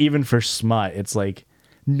is, like, even for smut, it's like,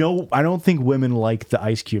 no, I don't think women like the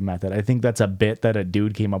Ice Cube method. I think that's a bit that a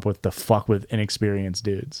dude came up with to fuck with inexperienced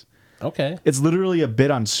dudes. Okay. It's literally a bit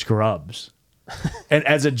on Scrubs. And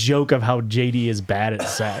as a joke of how JD is bad at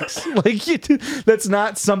sex. Like, that's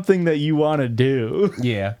not something that you want to do.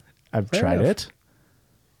 Yeah. I've tried it.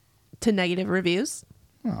 To negative reviews?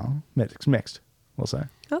 Oh, mixed, we'll say.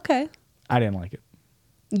 Okay. I didn't like it.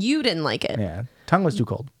 You didn't like it. Yeah. Tongue was too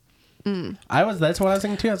cold. That's what I was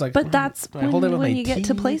thinking too. I was like, But that's do I hold it with my when you get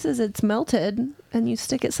to teeth? places, it's melted and you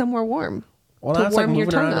stick it somewhere warm. Well, to now it's like warm your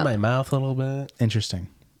moving around tongue in up. my mouth a little bit. Interesting.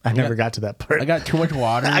 I never got to that part. I got too much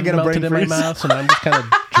water I got a melted brain in my freeze. mouth, so now I'm just kind of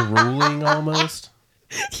drooling almost.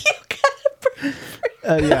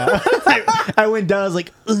 Yeah. I went down. I was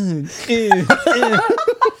like,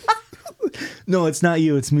 no, it's not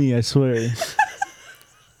you. It's me. I swear.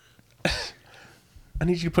 I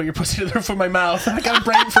need you to put your pussy to the roof of my mouth. I got a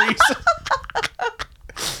brain freeze.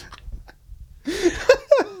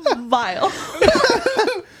 Vile.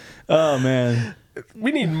 Oh, man.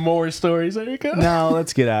 We need more stories, Erica. Now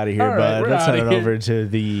let's get out of here, All right, bud. we're Let's head outta on here. over to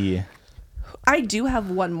the... I do have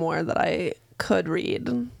one more that I could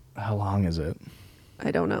read. How long is it?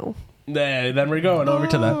 I don't know. Then we're going over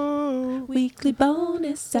to the Weekly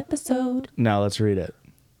bonus episode. Now let's read it.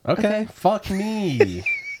 Okay. Fuck me.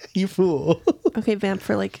 You fool. Okay, vamp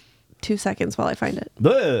for like 2 seconds while I find it.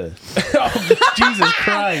 Bleh. Oh, Jesus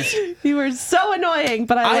Christ. You were so annoying,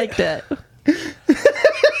 but I liked it.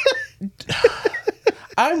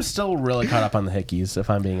 I'm still really caught up on the hickeys, if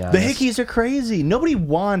I'm being honest. The hickeys are crazy. Nobody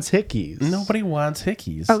wants hickeys. Nobody wants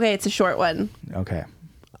hickeys. Okay, it's a short one. Okay.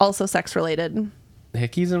 Also sex related.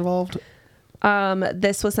 Hickeys involved?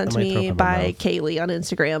 This was sent to I might throw me up in my by mouth. Kaylee on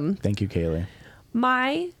Instagram. Thank you, Kaylee.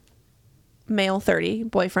 My male 30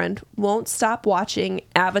 boyfriend won't stop watching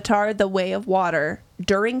Avatar: The Way of Water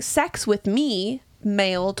during sex with me,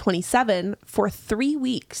 male 27, for 3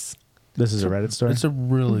 weeks. This is a Reddit story. It's a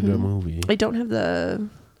really good movie. I don't have the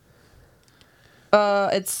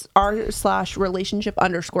it's r/relationship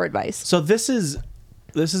 _ advice. So this is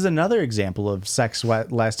another example of sex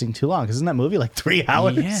lasting too long. 'Cause isn't that movie like 3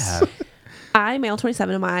 hours? Yeah. I, male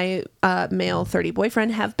 27, and my male 30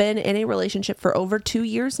 boyfriend have been in a relationship for over 2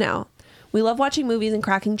 years now. We love watching movies and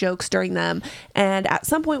cracking jokes during them, and at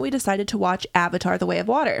some point we decided to watch Avatar: The Way of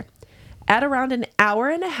Water. At around an hour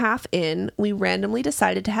and a half in, we randomly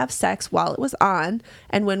decided to have sex while it was on,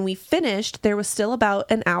 and when we finished, there was still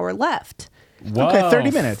about an hour left. Whoa. Okay,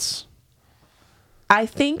 30 minutes. I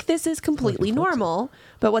think this is completely normal,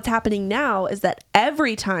 but what's happening now is that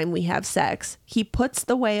every time we have sex, he puts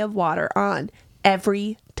The Way of Water on.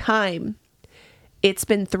 Every time. It's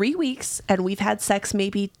been 3 weeks, and we've had sex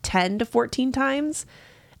maybe 10 to 14 times,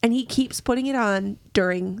 and he keeps putting it on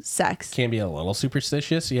during sex. Can't be a little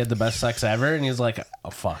superstitious. He had the best sex ever, and he's like, oh,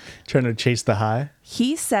 fuck. Trying to chase the high.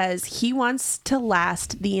 He says he wants to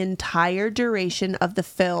last the entire duration of the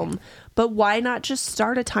film, but why not just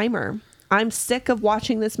start a timer? I'm sick of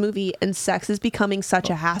watching this movie, and sex is becoming such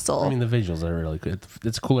a hassle. I mean, the visuals are really good.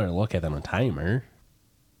 It's cooler to look at than a timer.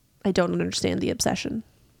 I don't understand the obsession.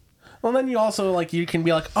 Well, then you also, like, you can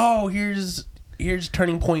be like, oh, here's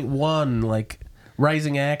turning point 1, like,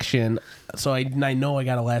 rising action. So I know I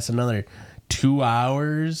got to last another 2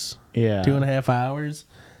 hours. Yeah. 2.5 hours.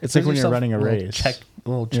 It's like Gives when you're yourself running a little race.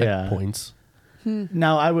 Little Yeah. checkpoints.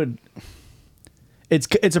 Now I would.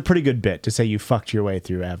 It's a pretty good bit to say you fucked your way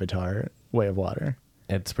through Avatar: Way of Water.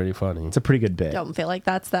 It's pretty funny. It's a pretty good bit. Don't feel like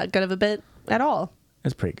that's that good of a bit at all.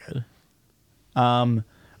 It's pretty good.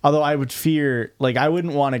 Although I would fear, like, I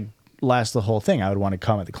wouldn't want to last the whole thing. I would want to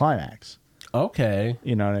come at the climax. Okay.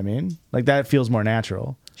 You know what I mean? Like, that feels more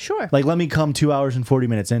natural. Sure. Like, let me come 2 hours and 40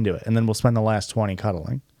 minutes into it, and then we'll spend the last 20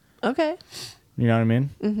 cuddling. Okay. You know what I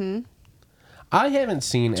mean? I haven't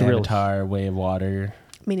seen a real- Avatar: Way of Water,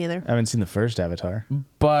 Me neither. I haven't seen the first Avatar.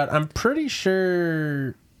 but I'm pretty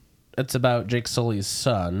sure it's about Jake Sully's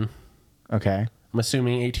son. Okay. I'm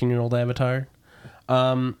assuming 18-year-old Avatar.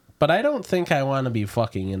 But I don't think I want to be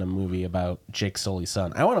fucking in a movie about Jake Sully's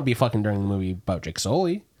son. I want to be fucking during the movie about Jake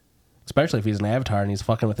Sully. Especially if he's an Avatar and he's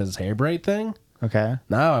fucking with his hair braid thing. Okay.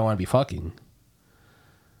 Now I want to be fucking.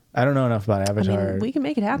 I don't know enough about I Avatar mean, we can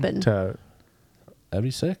make it happen. to. That'd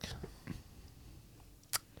be sick.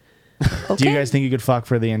 Okay. Do you guys think you could fuck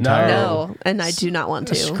for the entire No, and I do not want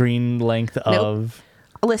to. screen length of?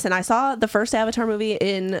 Listen, I saw the first Avatar movie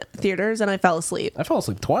in theaters and I fell asleep. I fell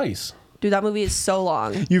asleep twice. Dude, that movie is so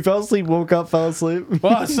long. You fell asleep, woke up, fell asleep.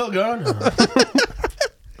 Well, it's still going.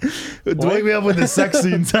 Wake me up with the sex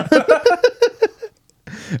scenes.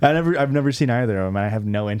 I've never seen either of them, and I have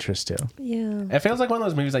no interest to. Yeah. It feels like one of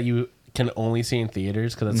those movies that you can only see in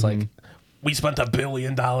theaters because it's like, we spent $1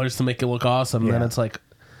 billion to make it look awesome. And then Yeah. it's like,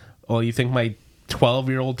 well, you think my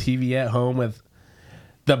 12-year-old TV at home with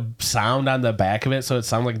the sound on the back of it so it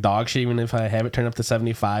sounds like dog shit even if I have it turned up to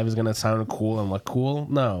 75 is going to sound cool and look cool?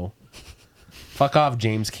 No. Fuck off,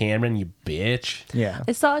 James Cameron, you bitch. Yeah.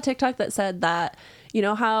 I saw a TikTok that said that, you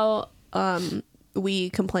know how we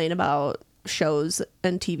complain about shows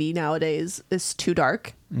and TV nowadays is too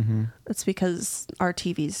dark? Mm-hmm. It's because our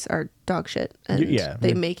TVs are dog shit. And Yeah.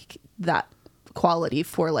 they make that quality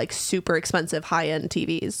for like super expensive high-end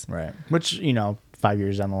TVs. Right. Which, 5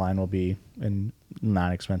 years down the line will be in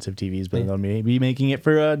non-expensive TVs, but they'll be making it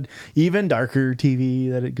for a even darker TV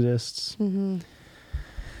that exists. Mm-hmm.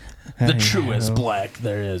 The truest black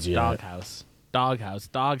there is yet. Doghouse. Doghouse.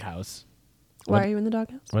 Doghouse. Why are you in the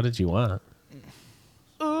doghouse? What did you want?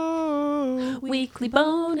 Weekly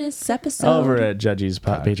bonus episode. Over at Judgy's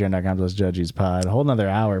Pod, patreon.com/Judgy's Pod. A whole another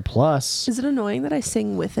hour plus. Is it annoying that I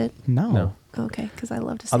sing with it? No. Okay, because I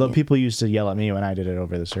love to sing. Although it. people used to yell at me when I did it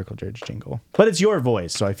over the Circle Church jingle. But it's your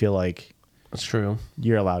voice, so I feel like That's true.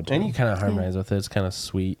 you're allowed to. And you kind of harmonize with it. It's kind of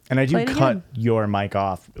sweet. And I do Play it cut again. your mic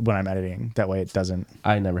off when I'm editing. That way it doesn't.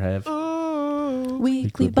 I never have.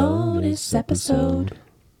 Weekly bonus episode.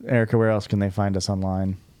 Erica, where else can they find us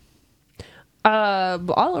online?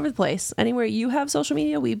 All over the place. Anywhere you have social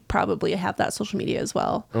media, we probably have that social media as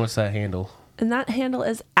well. And what's that handle? And that handle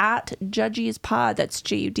is at Judgies Pod. That's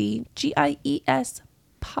JUDGIES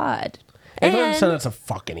Pod. If you're going to And send us a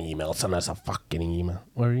fucking email, send us a fucking email.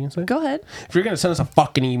 What were you going to say? go ahead. If you're going to send us a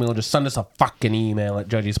fucking email, just send us a fucking email at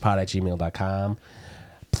judgiespod@gmail.com.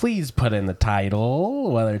 Please put in the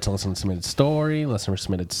title, whether it's a listener submitted story, listener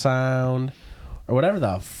submitted sound, or whatever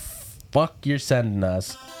the fuck you're sending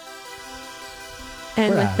us.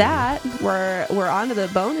 And We're with outta that, we're on to the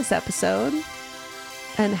bonus episode.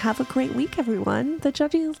 And have a great week, everyone. The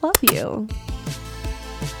Judgies love you.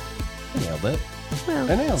 I nailed it.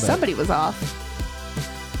 Well, I nailed it. somebody was off.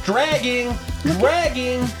 Dragging.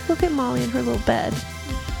 Look at Molly in her little bed.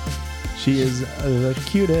 She is the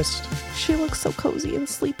cutest. She looks so cozy and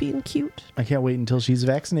sleepy and cute. I can't wait until she's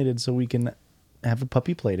vaccinated so we can have a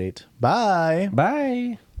puppy play date. Bye.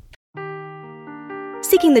 Bye.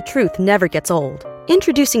 Seeking the truth never gets old.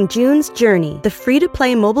 Introducing June's Journey, the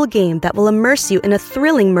free-to-play mobile game that will immerse you in a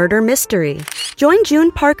thrilling murder mystery. Join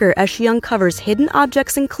June Parker as she uncovers hidden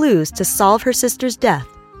objects and clues to solve her sister's death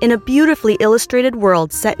in a beautifully illustrated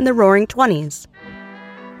world set in the Roaring '20s.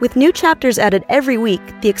 With new chapters added every week,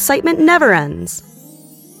 the excitement never ends.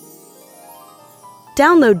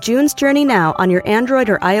 Download June's Journey now on your Android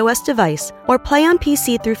or iOS device or play on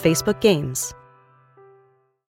PC through Facebook Games.